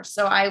sugar.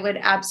 So I would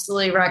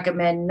absolutely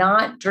recommend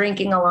not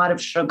drinking a lot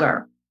of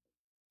sugar.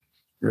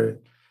 Great.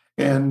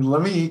 And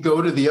let me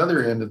go to the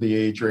other end of the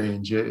age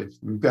range. If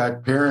we've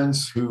got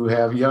parents who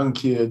have young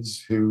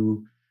kids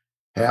who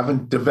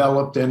haven't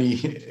developed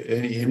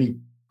any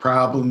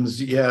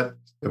problems yet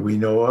that we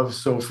know of.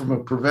 So from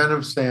a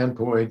preventive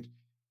standpoint,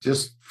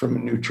 just from a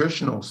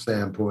nutritional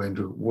standpoint,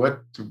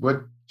 what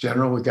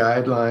general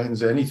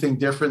guidelines, anything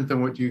different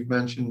than what you've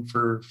mentioned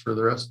for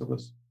the rest of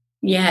us?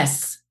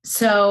 Yes.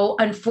 So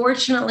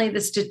unfortunately, the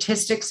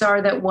statistics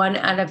are that 1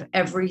 out of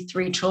every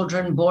 3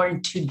 children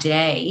born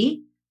today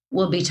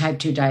will be type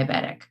 2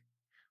 diabetic.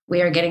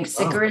 We are getting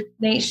sicker as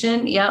a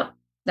nation. Yep.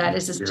 That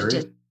is a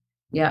statistic.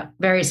 Yeah,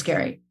 very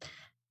scary.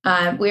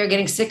 We are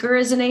getting sicker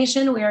as a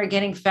nation. We are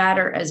getting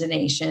fatter as a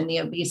nation. The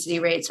obesity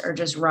rates are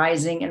just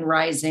rising and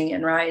rising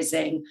and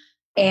rising.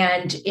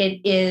 And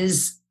it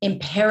is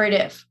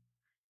imperative,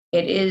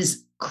 it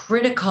is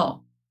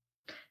critical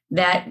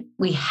that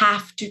we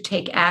have to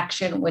take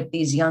action with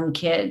these young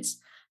kids.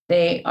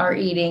 They are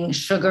eating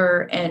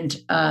sugar and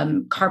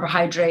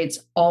carbohydrates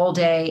all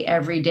day,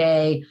 every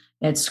day,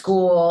 at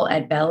school,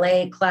 at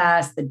ballet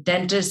class, the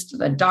dentist,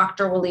 the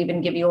doctor will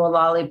even give you a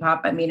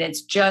lollipop. I mean,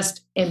 it's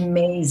just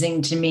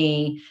amazing to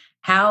me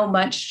how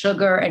much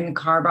sugar and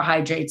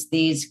carbohydrates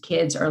these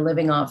kids are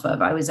living off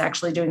of. I was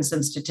actually doing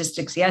some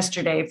statistics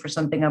yesterday for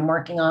something I'm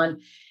working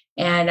on,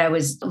 and I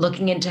was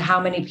looking into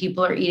how many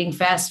people are eating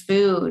fast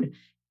food.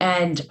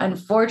 And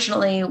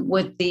unfortunately,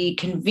 with the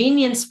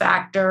convenience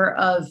factor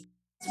of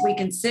we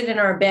can sit in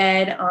our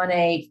bed on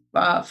a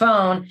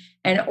phone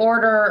and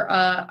order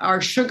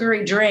our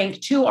sugary drink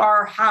to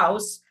our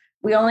house.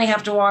 We only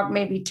have to walk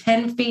maybe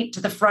 10 feet to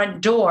the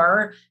front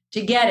door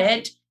to get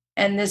it.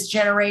 And this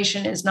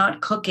generation is not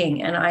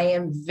cooking. And I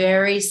am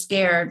very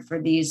scared for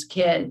these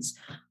kids.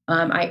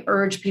 I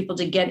urge people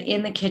to get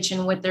in the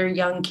kitchen with their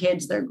young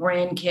kids, their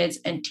grandkids,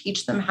 and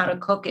teach them how to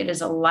cook. It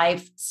is a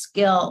life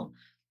skill.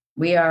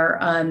 We are,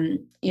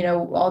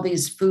 all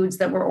these foods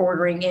that we're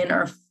ordering in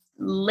are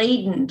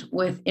laden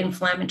with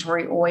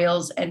inflammatory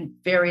oils and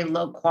very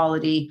low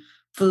quality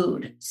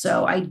food.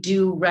 So I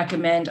do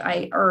recommend,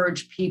 I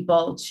urge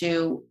people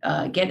to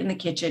get in the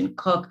kitchen,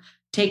 cook,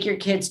 take your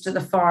kids to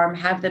the farm,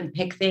 have them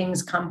pick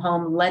things, come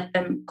home, let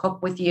them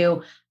cook with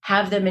you,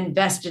 have them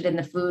invested in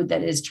the food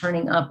that is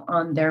turning up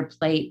on their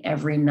plate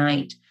every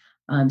night,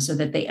 so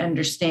that they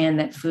understand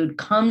that food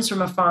comes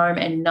from a farm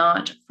and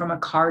not from a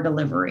car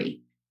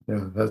delivery.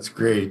 Yeah, that's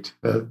great.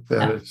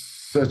 That is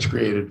such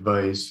great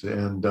advice.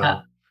 And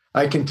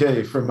I can tell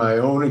you from my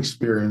own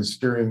experience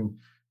during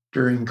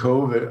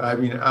COVID, I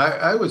mean,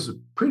 I was a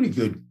pretty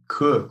good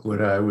cook when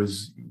I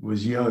was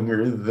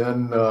younger.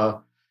 Then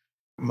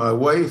my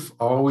wife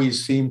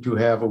always seemed to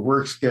have a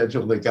work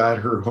schedule that got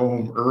her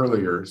home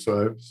earlier.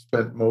 So I've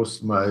spent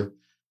most of my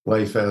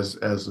life as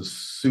a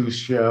sous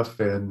chef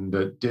and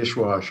a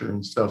dishwasher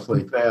and stuff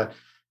like that.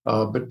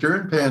 But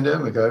during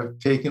pandemic, I've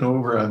taken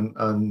over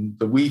on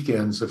the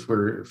weekends if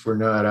we're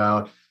not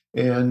out.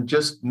 And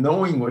just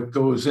knowing what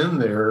goes in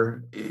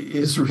there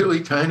is really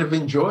kind of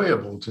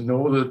enjoyable to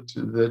know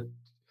that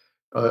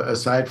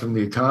aside from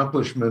the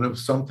accomplishment of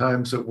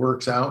sometimes it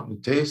works out and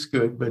it tastes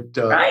good, but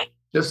Right.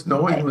 just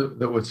knowing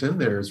that what's in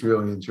there is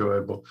really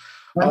enjoyable.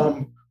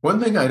 Right. One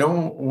thing I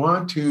don't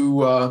want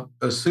to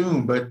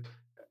assume, but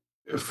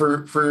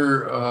for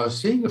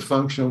seeing a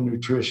functional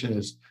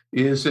nutritionist,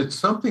 is it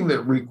something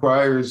that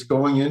requires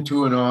going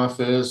into an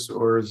office,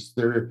 or is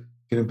there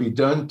can it be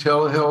done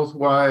telehealth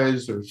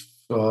wise?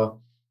 Or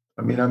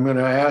I'm going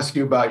to ask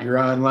you about your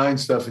online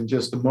stuff in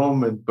just a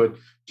moment, but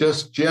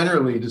just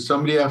generally, does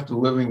somebody have to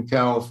live in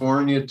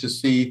California to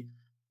see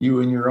you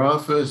in your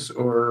office,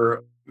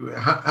 or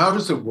how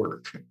does it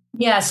work?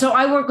 Yeah, so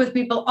I work with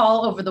people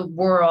all over the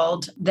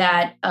world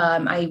that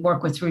I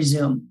work with through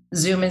Zoom.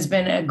 Zoom has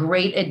been a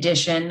great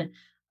addition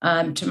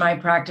to my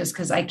practice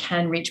because I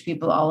can reach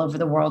people all over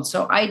the world.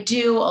 So I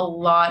do a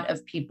lot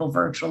of people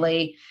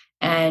virtually,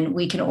 and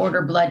we can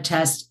order blood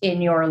tests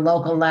in your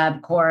local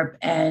LabCorp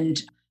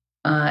and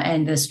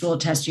the stool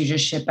test you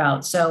just ship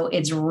out. So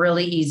it's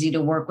really easy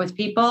to work with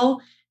people,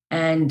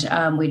 and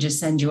we just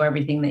send you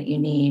everything that you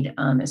need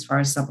as far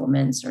as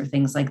supplements or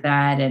things like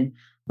that. And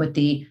with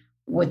the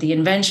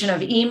invention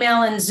of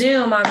email and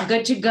Zoom, I'm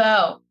good to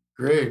go.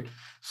 Great.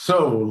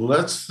 So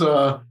let's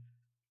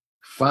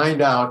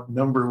find out,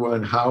 number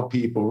one, how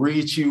people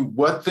reach you,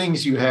 what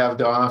things you have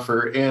to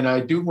offer. And I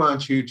do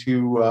want you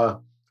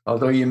to,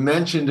 although you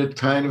mentioned it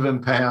kind of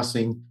in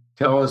passing,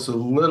 tell us a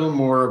little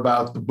more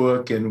about the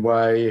book and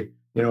why,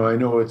 I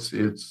know it's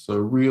a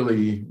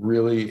really,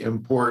 really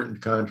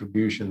important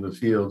contribution to the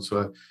field.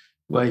 So I'd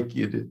like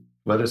you to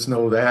let us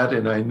know that.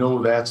 And I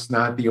know that's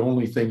not the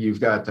only thing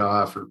you've got to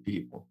offer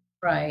people.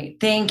 Right.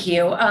 Thank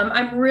you.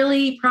 I'm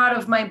really proud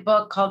of my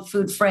book called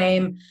Food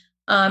Frame.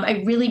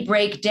 I really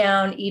break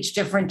down each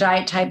different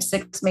diet type,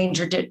 6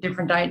 major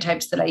different diet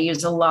types that I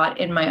use a lot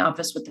in my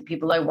office with the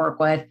people I work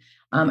with.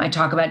 I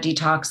talk about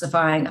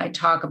detoxifying.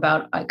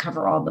 I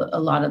cover a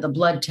lot of the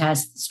blood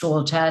tests, the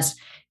stool tests,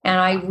 and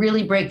I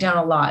really break down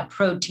a lot,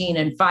 protein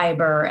and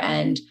fiber,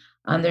 and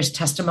there's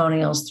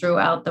testimonials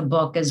throughout the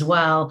book as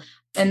well.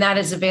 And that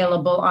is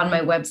available on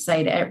my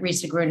website at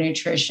Risa Greer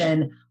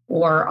Nutrition,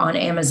 or on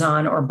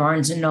Amazon or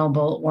Barnes &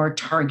 Noble or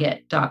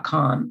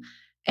Target.com.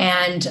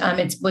 And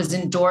it was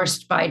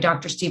endorsed by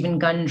Dr. Stephen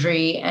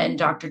Gundry and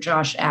Dr.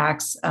 Josh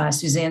Axe,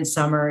 Suzanne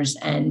Summers,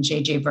 and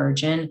JJ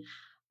Virgin.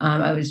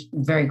 I was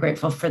very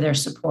grateful for their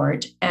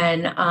support.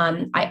 And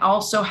I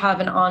also have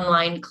an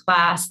online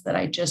class that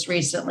I just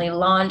recently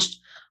launched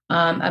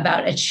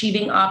about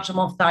achieving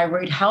optimal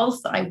thyroid health.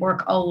 I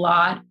work a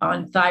lot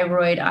on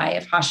thyroid. I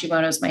have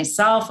Hashimoto's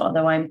myself,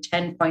 although I'm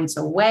 10 points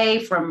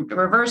away from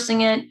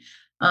reversing it.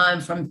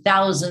 From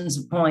thousands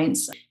of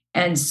points.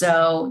 And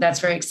so that's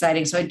very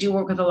exciting. So I do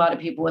work with a lot of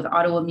people with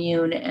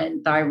autoimmune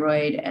and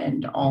thyroid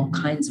and all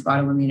kinds of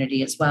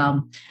autoimmunity as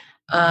well.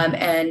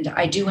 And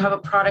I do have a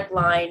product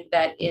line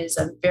that is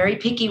very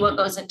picky what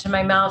goes into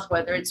my mouth,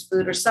 whether it's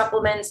food or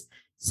supplements.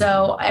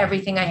 So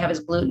everything I have is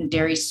gluten,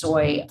 dairy,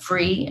 soy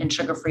free and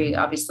sugar free,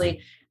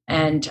 obviously.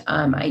 And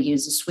I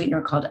use a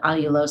sweetener called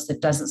allulose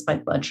that doesn't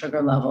spike blood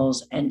sugar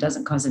levels and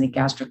doesn't cause any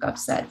gastric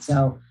upset.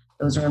 So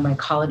those are in my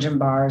collagen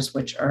bars,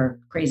 which are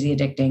crazy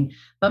addicting.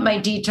 But my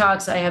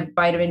detox, I have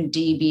vitamin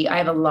D, B. I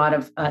have a lot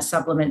of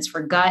supplements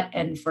for gut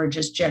and for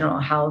just general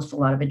health, a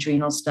lot of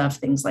adrenal stuff,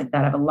 things like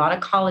that. I have a lot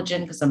of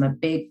collagen because I'm a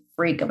big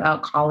freak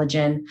about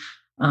collagen.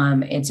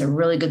 It's a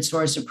really good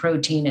source of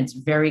protein. It's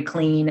very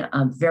clean,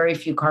 very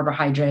few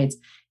carbohydrates.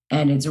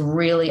 And it's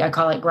really, I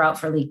call it grout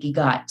for leaky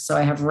gut. So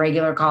I have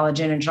regular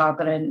collagen and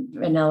chocolate and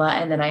vanilla.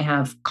 And then I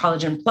have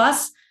collagen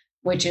plus,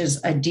 which is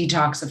a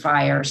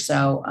detoxifier.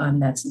 So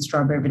that's in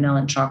strawberry,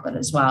 vanilla, and chocolate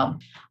as well.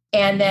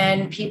 And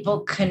then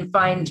people can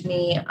find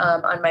me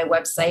on my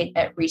website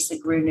at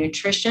Risagru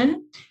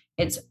Nutrition.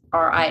 It's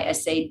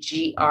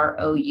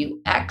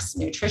RISAGROUX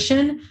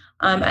Nutrition.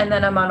 And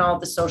then I'm on all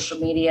the social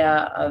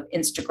media of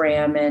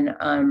Instagram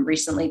and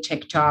recently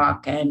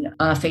TikTok and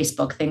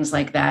Facebook, things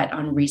like that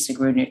on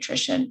Risagru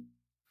Nutrition.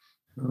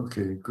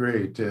 Okay,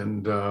 great.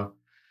 And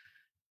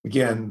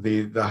again,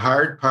 the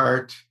hard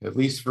part, at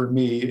least for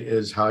me,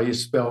 is how you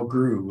spell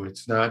GREW.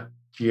 It's not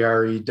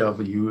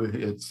GREW,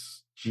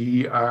 it's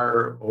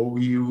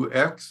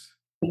GROUX.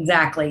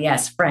 Exactly.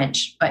 Yes.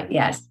 French, but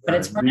yes, but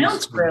it's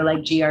pronounced GREW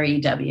like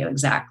GREW.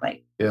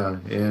 Exactly. Yeah.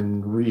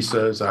 And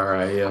RISA is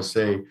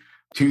RISA.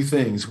 Two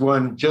things.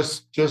 One, it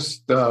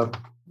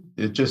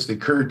just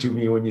occurred to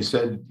me when you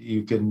said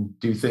you can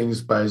do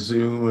things by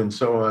Zoom and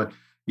so on.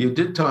 You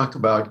did talk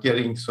about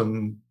getting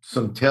some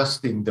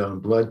testing done,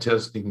 blood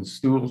testing and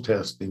stool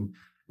testing.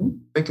 I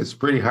think it's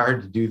pretty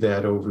hard to do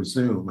that over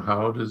Zoom.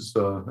 How's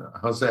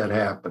that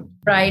happen?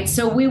 Right.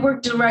 So we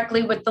work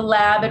directly with the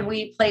lab and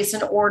we place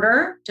an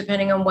order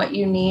depending on what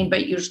you need.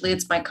 But usually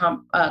it's my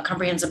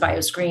comprehensive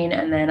bioscreen.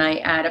 And then I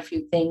add a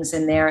few things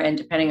in there. And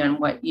depending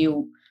on what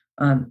your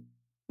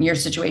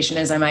situation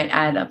is, I might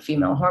add a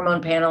female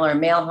hormone panel or a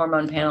male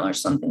hormone panel or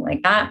something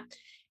like that.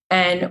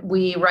 And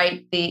we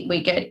email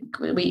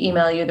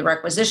you the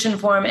requisition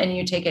form and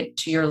you take it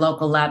to your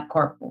local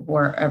LabCorp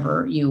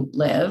wherever you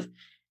live.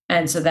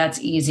 And so that's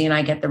easy. And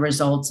I get the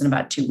results in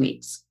about 2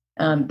 weeks.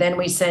 Then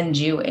we send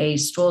you a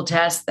stool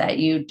test that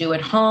you do at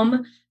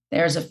home.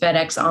 There's a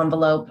FedEx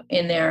envelope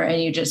in there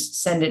and you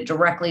just send it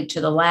directly to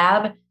the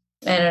lab.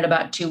 And in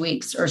about 2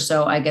 weeks or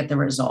so, I get the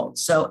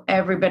results. So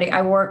I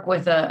work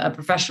with a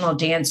professional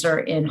dancer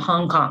in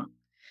Hong Kong.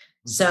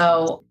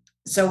 So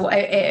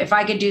if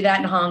I could do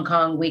that in Hong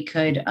Kong,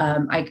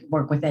 I could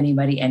work with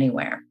anybody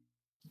anywhere.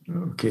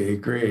 Okay,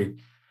 great.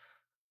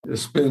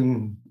 It's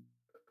been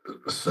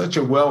such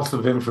a wealth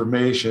of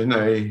information.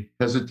 I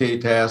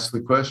hesitate to ask the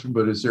question,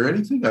 but is there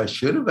anything I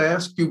should have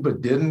asked you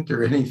but didn't,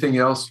 or anything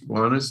else you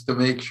want us to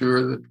make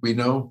sure that we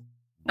know?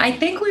 I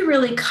think we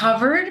really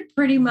covered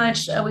pretty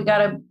much. We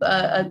got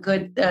a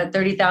good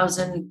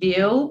 30,000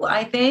 view,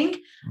 I think.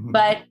 Mm-hmm.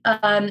 But,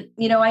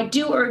 I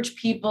do urge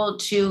people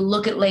to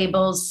look at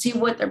labels, see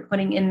what they're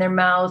putting in their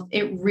mouth.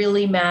 It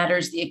really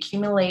matters. The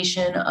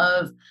accumulation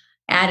of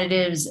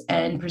additives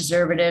and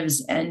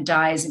preservatives and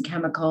dyes and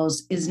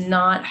chemicals is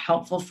not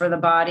helpful for the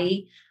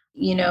body.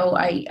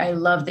 I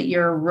love that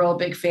you're a real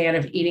big fan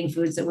of eating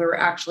foods that we were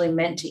actually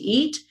meant to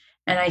eat.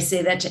 And I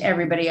say that to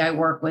everybody I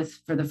work with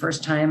for the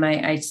first time.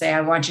 I say,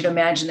 I want you to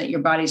imagine that your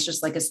body's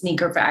just like a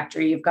sneaker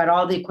factory. You've got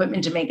all the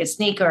equipment to make a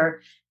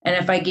sneaker. And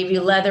if I give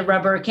you leather,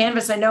 rubber, or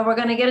canvas, I know we're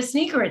going to get a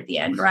sneaker at the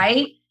end,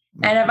 right?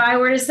 And if I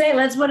were to say,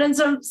 let's put in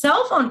some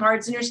cell phone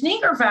parts in your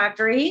sneaker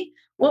factory,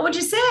 what would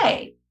you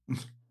say?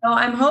 So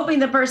I'm hoping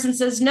the person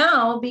says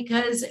no,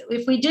 because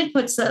if we did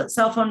put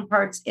cell phone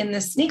parts in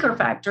the sneaker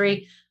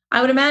factory, I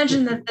would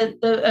imagine that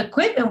the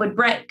equipment would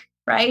break.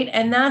 Right.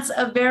 And that's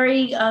a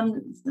very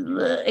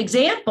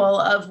example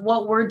of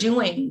what we're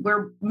doing.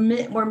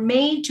 We're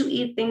made to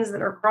eat things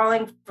that are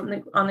crawling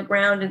on the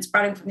ground and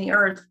sprouting from the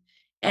earth.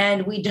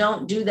 And we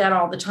don't do that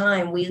all the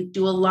time. We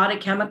do a lot of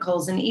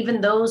chemicals. And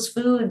even those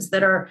foods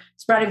that are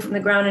sprouting from the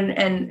ground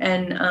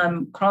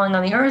and crawling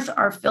on the earth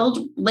are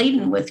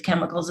laden with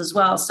chemicals as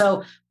well.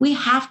 So we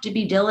have to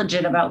be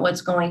diligent about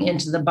what's going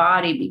into the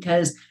body,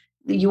 because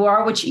you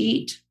are what you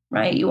eat,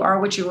 right? You are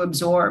what you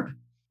absorb.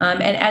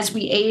 And as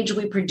we age,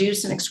 we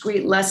produce and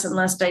excrete less and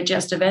less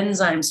digestive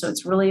enzymes. So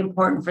it's really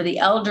important for the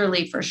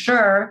elderly, for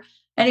sure.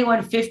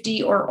 Anyone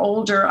 50 or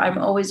older, I'm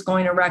always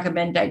going to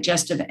recommend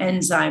digestive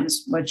enzymes,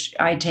 which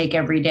I take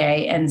every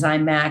day.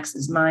 Enzyme Max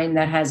is mine,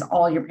 that has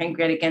all your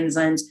pancreatic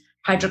enzymes,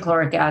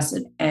 hydrochloric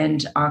acid,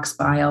 and ox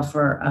bile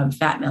for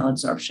fat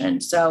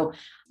malabsorption. So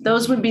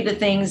those would be the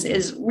things: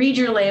 is read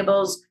your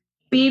labels,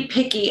 be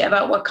picky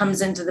about what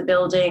comes into the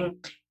building,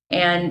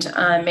 and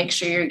make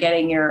sure you're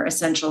getting your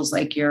essentials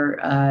like your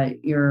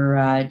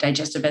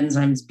digestive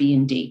enzymes B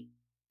and D.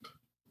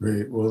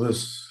 Great. Well,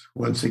 this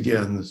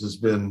has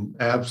been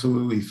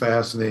absolutely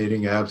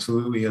fascinating,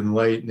 absolutely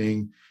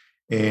enlightening.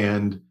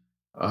 And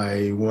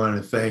I want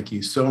to thank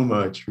you so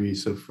much,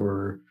 Risa,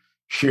 for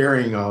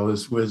sharing all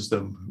this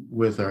wisdom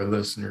with our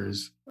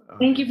listeners.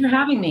 Thank you for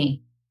having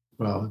me.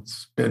 Well,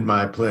 it's been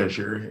my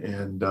pleasure,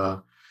 and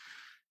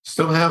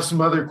still have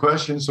some other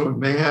questions, so we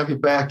may have you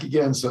back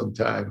again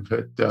sometime,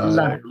 but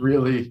I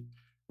really,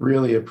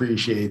 really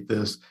appreciate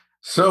this.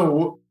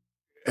 So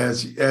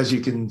as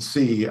you can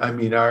see, I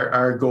mean,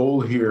 our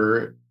goal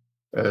here,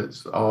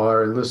 as all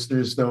our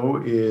listeners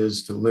know,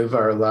 is to live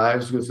our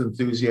lives with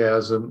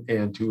enthusiasm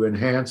and to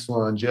enhance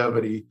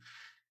longevity.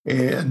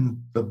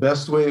 And the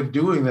best way of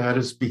doing that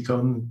is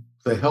become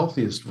the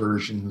healthiest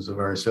versions of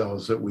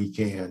ourselves that we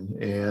can.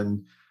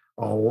 And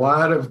a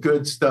lot of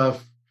good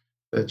stuff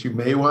that you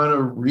may want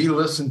to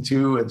re-listen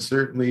to, and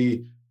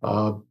certainly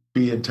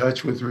be in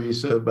touch with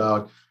Risa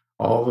about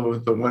all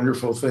of the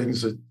wonderful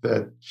things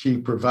that she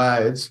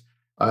provides.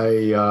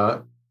 I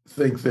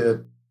think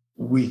that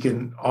we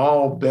can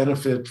all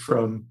benefit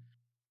from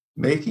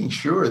making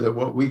sure that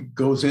what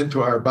goes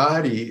into our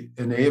body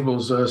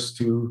enables us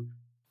to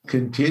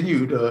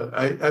continue to,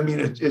 I mean,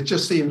 it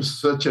just seems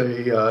such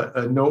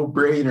a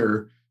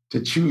no-brainer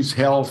to choose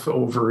health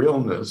over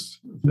illness,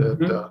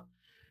 that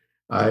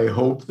I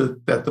hope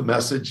that the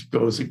message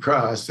goes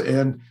across.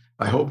 And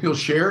I hope you'll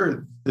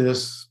share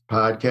this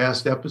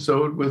podcast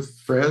episode with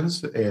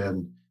friends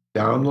and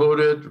download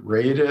it,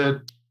 rate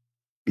it,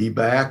 be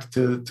back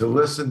to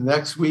listen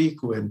next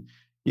week when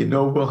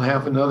we'll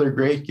have another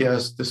great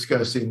guest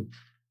discussing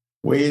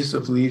ways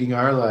of leading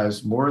our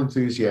lives more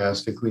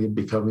enthusiastically and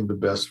becoming the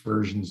best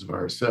versions of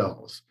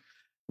ourselves.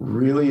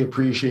 Really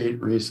appreciate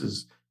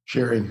Risa's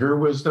sharing her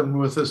wisdom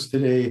with us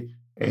today,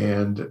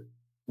 and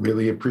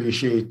really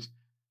appreciate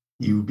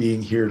you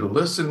being here to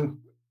listen.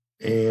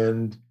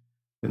 And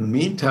in the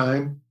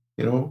meantime,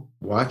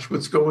 watch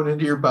what's going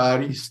into your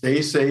body,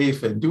 stay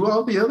safe, and do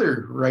all the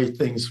other right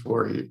things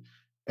for you.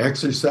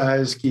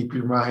 Exercise, keep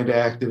your mind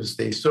active,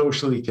 stay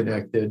socially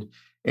connected,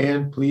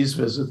 and please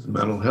visit the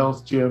Mental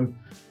Health Gym.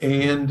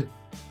 And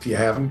if you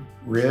haven't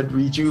read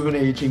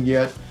Rejuvenating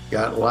yet,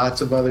 got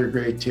lots of other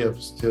great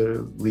tips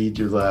to lead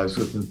your lives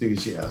with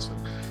enthusiasm.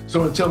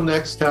 So until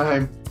next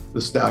time,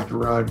 this is Dr.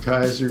 Ron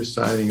Kaiser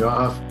signing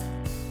off.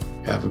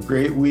 Have a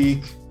great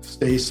week,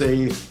 stay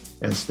safe,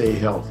 and stay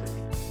healthy.